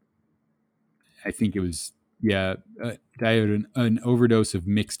be, I think it was, yeah, died of an overdose of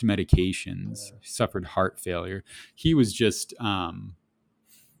mixed medications, Yeah. suffered heart failure. He was just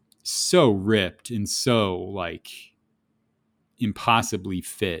so ripped and so like impossibly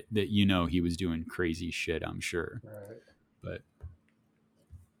fit that he was doing crazy shit, I'm sure. Right. But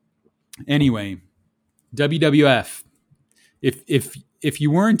anyway, WWF. If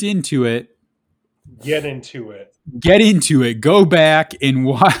you weren't into it, Get into it. get into it. Go back and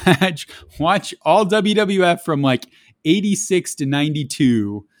watch all WWF from like 86 to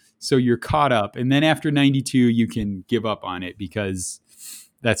 92, so you're caught up. And then after 92 you can give up on it, because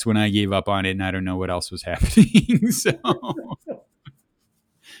that's when I gave up on it and I don't know what else was happening. So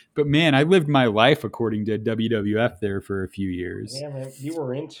but man, I lived my life according to WWF there for a few years. Yeah, man. You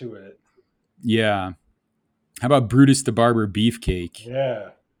were into it. Yeah. How about Brutus the Barber Beefcake? Yeah.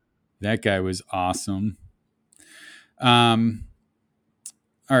 That guy was awesome. Um,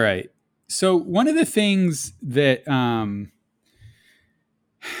 all right. So one of the things that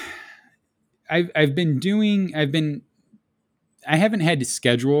I haven't had to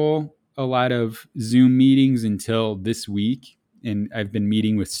schedule a lot of Zoom meetings until this week, and I've been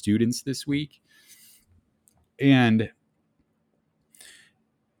meeting with students this week. And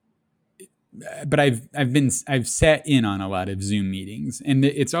but I've sat in on a lot of Zoom meetings, and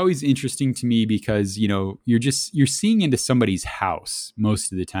it's always interesting to me because you're seeing into somebody's house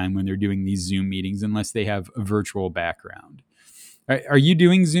most of the time when they're doing these Zoom meetings, unless they have a virtual background. Are you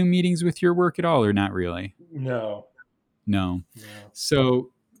doing Zoom meetings with your work at all, or not really? No. No. No.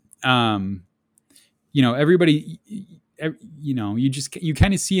 So, everybody, you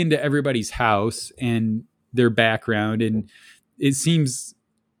kind of see into everybody's house and their background, and it seems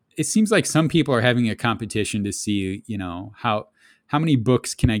like some people are having a competition to see, how many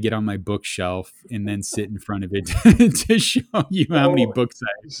books can I get on my bookshelf and then sit in front of it to show you how many Well, books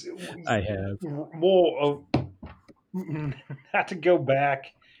I have. well, not to go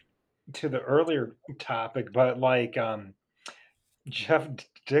back to the earlier topic, but like Jeff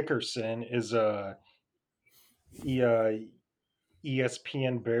Dickerson is a E- uh,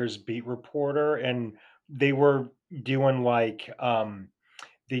 ESPN Bears beat reporter, and they were doing like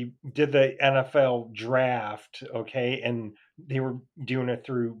they did the NFL draft, okay, and they were doing it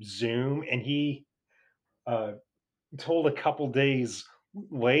through Zoom, and he uh, told a couple days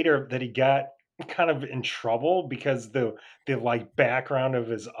later that he got kind of in trouble because the like background of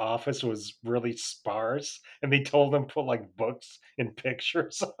his office was really sparse, and they told him put like books and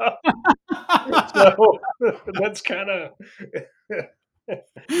pictures up. So that's kind of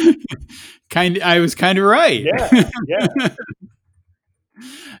I was kind of right. yeah, yeah,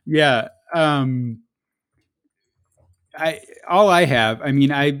 Yeah. I all I have. I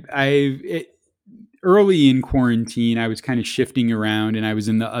mean, early in quarantine, I was kind of shifting around, and I was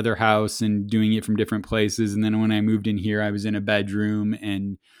in the other house and doing it from different places. And then when I moved in here, I was in a bedroom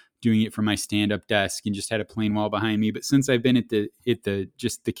and doing it from my stand-up desk, and just had a plain wall behind me. But since I've been at the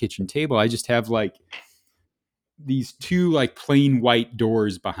just the kitchen table, I just have like these two like plain white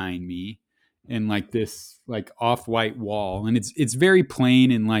doors behind me, and like this like off-white wall, and it's very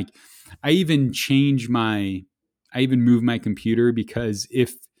plain. And like I even change my I even move my computer, because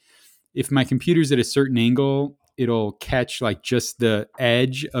if my computer's at a certain angle, it'll catch like just the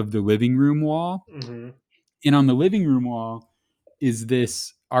edge of the living room wall. hmm And on the living room wall is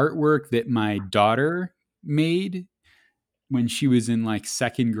this artwork that my daughter made when she was in like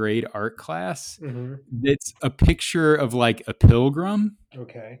second grade art class. hmm That's a picture of like a pilgrim,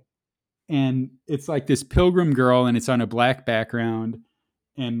 okay, and it's like this pilgrim girl, and it's on a black background,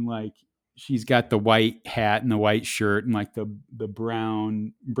 and like she's got the white hat and the white shirt, and like the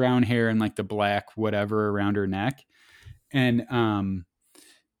brown hair, and like the black whatever around her neck. And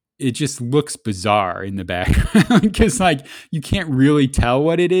it just looks bizarre in the background, because like you can't really tell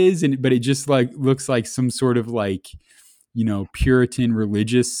what it is, and but it just like looks like some sort of like Puritan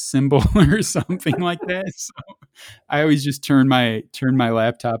religious symbol or something like that. So I always just turn my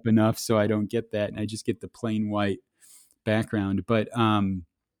laptop enough so I don't get that, and I just get the plain white background. But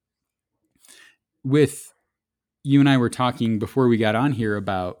with you and I were talking before we got on here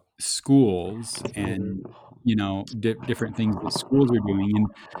about schools and hmm different things that schools are doing. And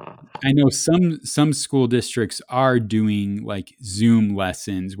I know some school districts are doing like Zoom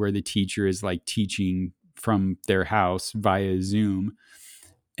lessons where the teacher is like teaching from their house via Zoom.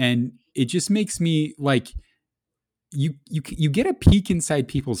 And it just makes me like you get a peek inside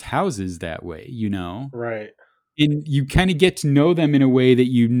people's houses that way, right, and you kind of get to know them in a way that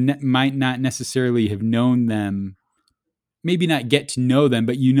you might not necessarily have known them. Maybe not get to know them,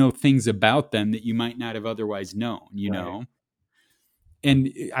 but things about them that you might not have otherwise known. right.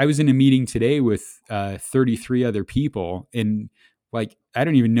 And I was in a meeting today with 33 other people, and like I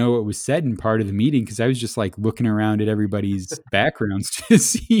don't even know what was said in part of the meeting, because I was just like looking around at everybody's backgrounds to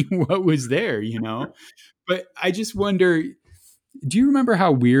see what was there. But I just wonder, do you remember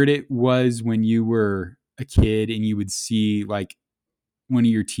how weird it was when you were a kid and you would see like one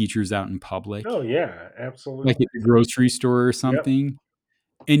of your teachers out in public, Oh yeah, like absolutely. at the grocery store or Yep, something?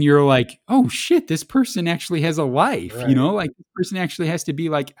 And you're like, oh shit, this person actually has a life, right. like this person actually has to be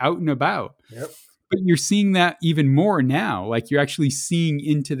like out and about. Yep. But you're seeing that even more now. Like you're actually seeing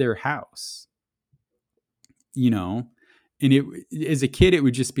into their house, you know? And as a kid, it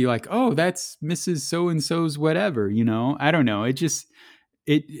would just be like, oh, that's Mrs. So and so's whatever. I don't know.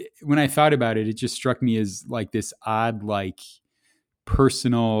 When I thought about it, it just struck me as like this odd, like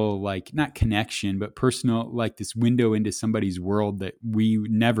personal, like not connection, but personal, like this window into somebody's world that we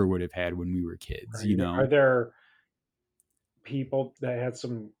never would have had when we were kids, Right. Are there people that had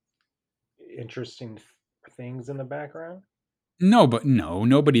some interesting things in the background? No, but no,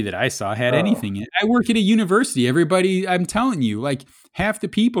 nobody that I saw had Oh, anything. I work at a university. Everybody, I'm telling you, like half the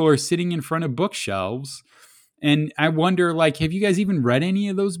people are sitting in front of bookshelves. And I wonder, like, have you guys even read any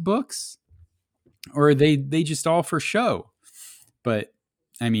of those books? Or are they just all for show? But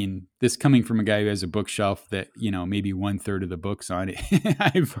I mean, this coming from a guy who has a bookshelf that, maybe one third of the books on it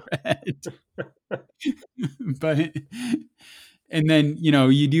I've read. But and then,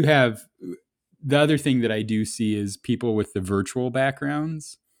 you do have the other thing that I do see is people with the virtual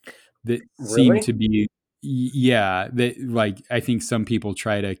backgrounds that seem really? to be yeah, that like I think some people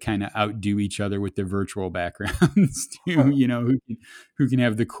try to kind of outdo each other with their virtual backgrounds too, Huh. who can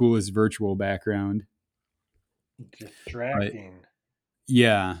have the coolest virtual background. But Distracting.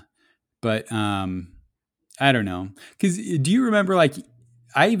 yeah, but I don't know. Cuz do you remember like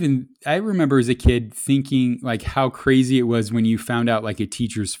I remember as a kid thinking like how crazy it was when you found out like a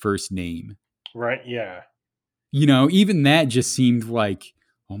teacher's first name. Right? Yeah. Even that just seemed like,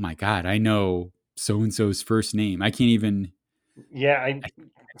 oh my god, I know so and so's first name. Yeah. I can't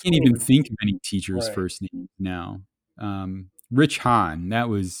Can't even even. think of any teacher's Right. first name now. Rich Hahn, that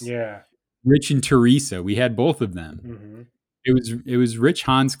was Yeah. Rich and Teresa. We had both of them. Hmm. It was Rich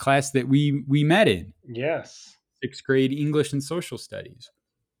Hahn's class that we met in Yes. sixth grade English and social studies.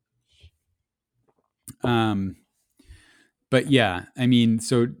 Um, but yeah, I mean,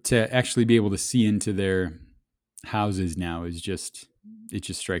 so to actually be able to see into their houses now is just it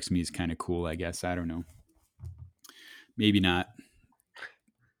just strikes me as kind of cool. I guess I don't know, maybe not.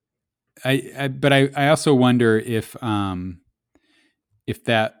 But I also wonder if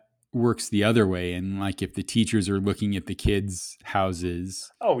that works the other way, and like if the teachers are looking at the kids'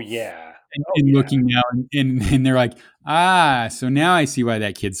 houses Oh yeah. Oh and yeah. looking now and they're like, so now I see why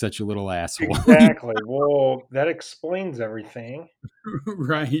that kid's such a little asshole. Exactly. Well, that explains everything.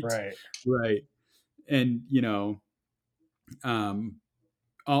 Right, Right. right. And um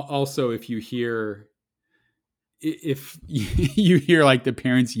also if you hear if you hear like the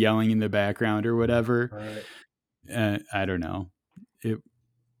parents yelling in the background or whatever, Right. I don't know. It,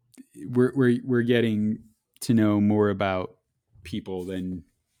 we're getting to know more about people than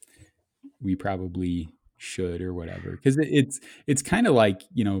we probably should or whatever, because it's kind of like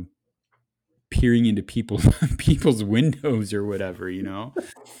peering into people's windows or whatever,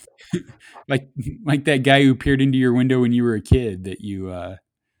 like like that guy who peered into your window when you were a kid that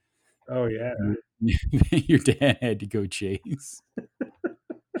Oh yeah. your dad had to go chase.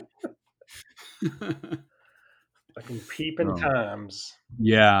 Like in peeping Oh times.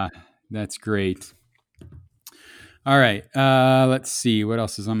 yeah, that's great. All right, let's see what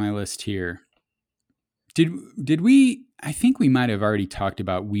else is on my list here. Did we? I think we might have already talked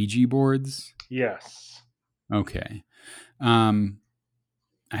about Ouija boards. Yes. Okay. Um,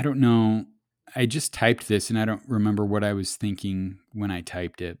 I don't know. I just typed this and I don't remember what I was thinking when I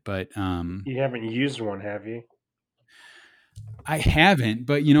typed it, but You haven't used one, have you? I haven't.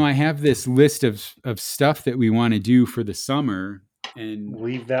 But I have this list of stuff that we want to do for the summer, and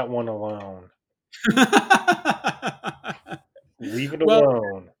Leave that one alone. Leave it well,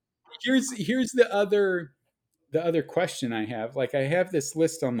 alone. here's the other question I have. Like I have this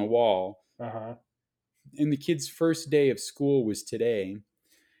list on the wall, Uh-huh. and the kid's first day of school was today.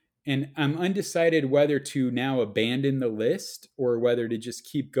 And I'm undecided whether to now abandon the list or whether to just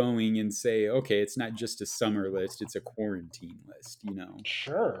keep going and say, okay, it's not just a summer list, it's a quarantine list.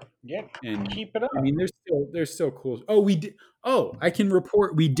 Sure. Yeah. And Keep it I up. mean, there's still cool. Oh, we did. Oh, I can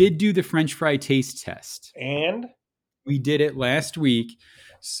report we did do the French fry taste test. And We did it last week.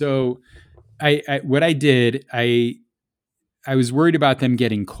 So what I did, I was worried about them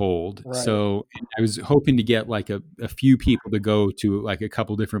getting cold. right. So I was hoping to get like a few people to go to like a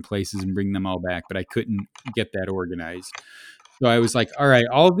couple different places and bring them all back, but I couldn't get that organized. So I was like, all right,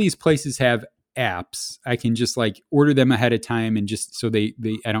 all of these places have apps. I can just like order them ahead of time and just so they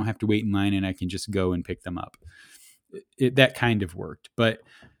I don't have to wait in line and I can just go and pick them up. That kind of worked. But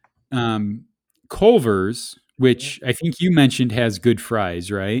um, Culver's, Mhm. which I think you mentioned has good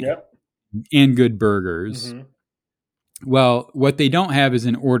fries, right? Yep. And good burgers. Hmm. Well, what they don't have is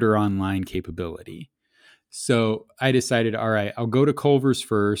an order online capability. So I decided, all right, I'll go to Culver's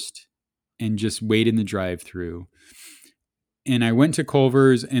first and just wait in the drive-through. And I went to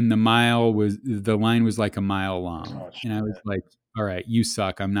Culver's, and the line was like a mile long, Oh and I was shit. like, all right, you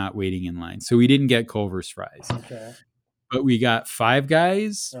suck. I'm not waiting in line. So we didn't get Culver's fries, Okay. but we got Five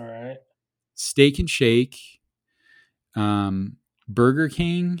Guys, All right. Steak and Shake, Burger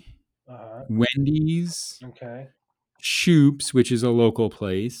King, Uh-huh. Wendy's, Okay. Shoops, which is a local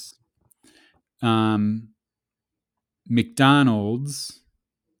place, um, McDonald's,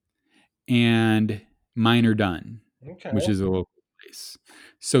 and mine are done. Okay. which is a local place.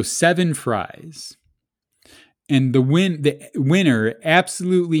 So 7 fries. And the winner,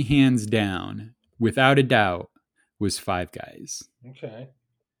 absolutely hands down, without a doubt, was Five Guys. Okay.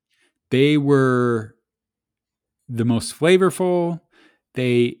 They were the most flavorful.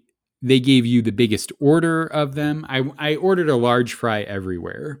 They they gave you the biggest order of them. I ordered a large fry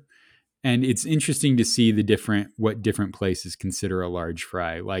everywhere. And it's interesting to see what different places consider a large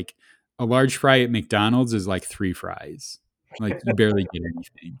fry. Like a large fry at McDonald's is like 3 fries. Like you barely get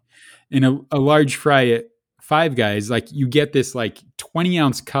anything. And a large fry at Five Guys, like you get this like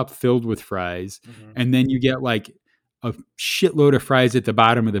 20-ounce cup filled with fries, Hmm. and then you get like a shitload of fries at the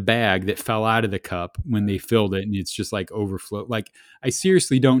bottom of the bag that fell out of the cup when they filled it, and it's just like overflow. Like I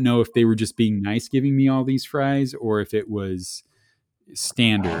seriously don't know if they were just being nice giving me all these fries or if it was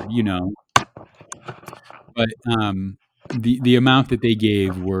standard. But the amount that they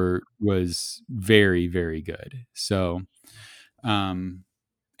gave was very, very good. So um,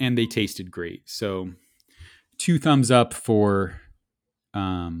 and they tasted great. So 2 thumbs up for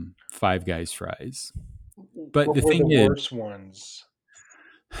Five Guys fries. But What the were the thing is, worst ones?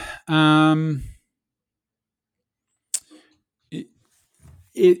 um,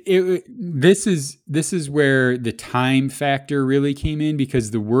 it, this is where the time factor really came in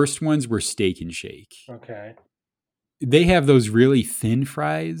because the worst ones were Steak and Shake. Okay. They have those really thin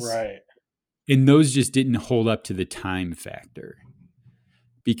fries, Right. and those just didn't hold up to the time factor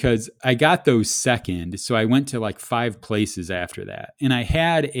because I got those second, so I went to like 5 places after that, and I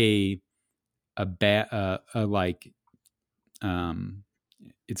had a like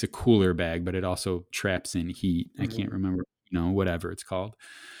it's a cooler bag, but it also traps in heat. I can't Hmm. remember, whatever it's called,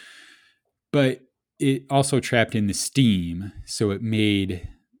 but it also trapped in the steam, so it made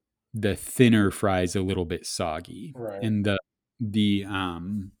the thinner fries a little bit soggy, Right. and the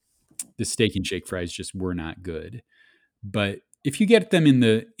Steak and Shake fries just were not good. But if you get them in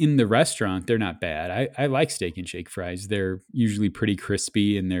the restaurant, they're not bad. I like Steak and Shake fries. They're usually pretty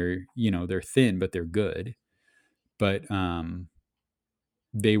crispy and they're thin, but they're good. But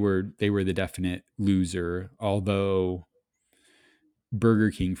they were the definite loser. Although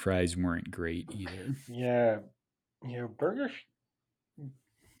Burger King fries weren't great either. Yeah.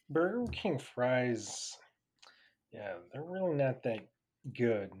 Burger King fries. Yeah, they're really not that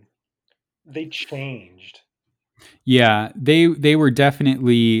good. They changed. Yeah, they were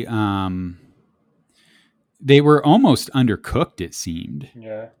definitely they were almost undercooked. It seemed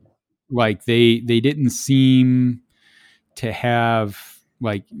Yeah. like they didn't seem to have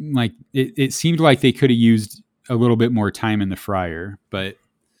like it seemed like they could have used a little bit more time in the fryer, but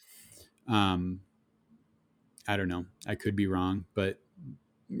um I don't know, I could be wrong, but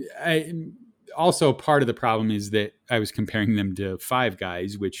I also part of the problem is that I was comparing them to Five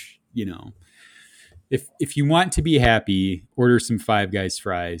Guys, which if you want to be happy, order some Five Guys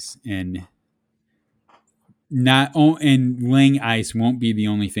fries, and Lang Ice won't be the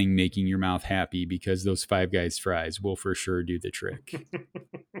only thing making your mouth happy because those Five Guys fries will for sure do the trick.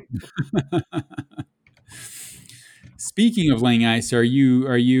 Speaking of Lang Ice, are you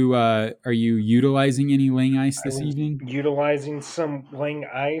utilizing any Lang Ice I this was evening? utilizing some Lang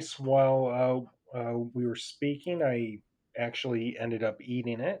Ice while we were speaking. I actually ended up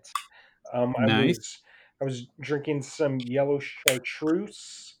eating it. Um, I Nice. was I was drinking some yellow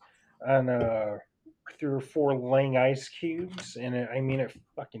chartreuse on 3 or 4 Lang ice cubes, and it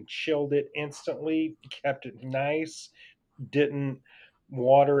fucking chilled it instantly, kept it nice, didn't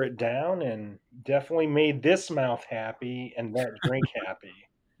water it down, and definitely made this mouth happy and that drink happy.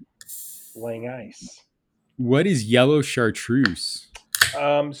 Lang ice. What is yellow chartreuse?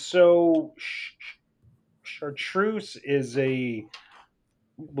 So chartreuse is a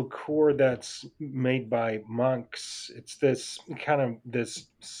liqueur that's made by monks. It's this kind of this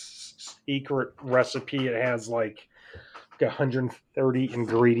secret recipe. It has like 130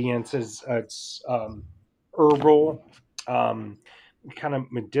 ingredients. It's herbal, um, kind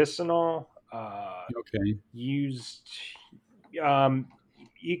of medicinal. Okay. Used. Um,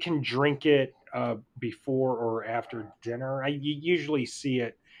 you can drink it before or after dinner. You usually see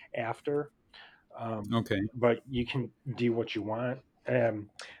it after, Okay. but you can do what you want. Um,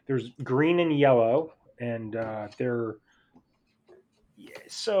 there's green and yellow, and they're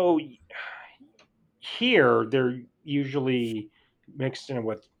so here they're usually mixed in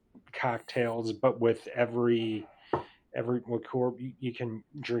with cocktails, but with every liqueur you can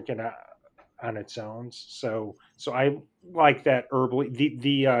drink it on its own. So I like that herbally.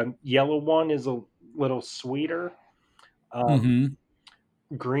 The yellow one is a little sweeter. Um, Mm-hmm.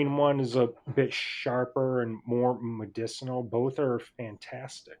 Green one is a bit sharper and more medicinal. Both are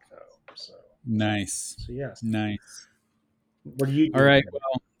fantastic though. So Nice. So yes. Nice. What are you All doing? right.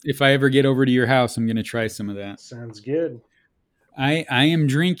 Well, if I ever get over to your house, I'm going to try some of that. Sounds good. I am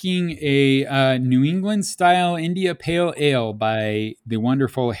drinking a New England style India Pale Ale by the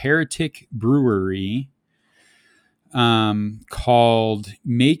wonderful Heretic Brewery, called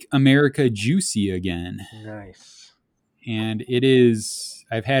Make America Juicy Again. Nice. And it is,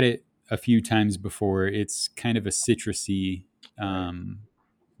 I've had it a few times before. It's kind of a citrusy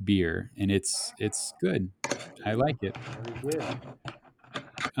beer, and it's good. I like it. Very good.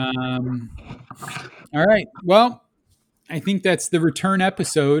 Um, all right. Well, I think that's the return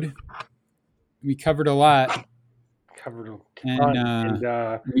episode. We covered a lot, Covered a and ton.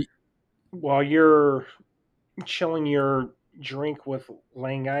 And we, while you're chilling your drink with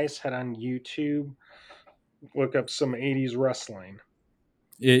Lang Ice, head on YouTube, look up some 80s wrestling.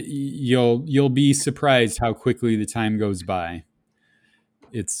 you'll be surprised how quickly the time goes by.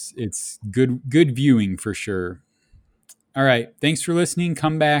 It's good viewing for sure. All right, thanks for listening.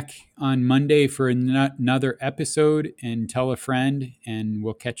 Come back on Monday for another episode, and tell a friend, and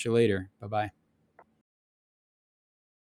we'll catch you later. Bye bye.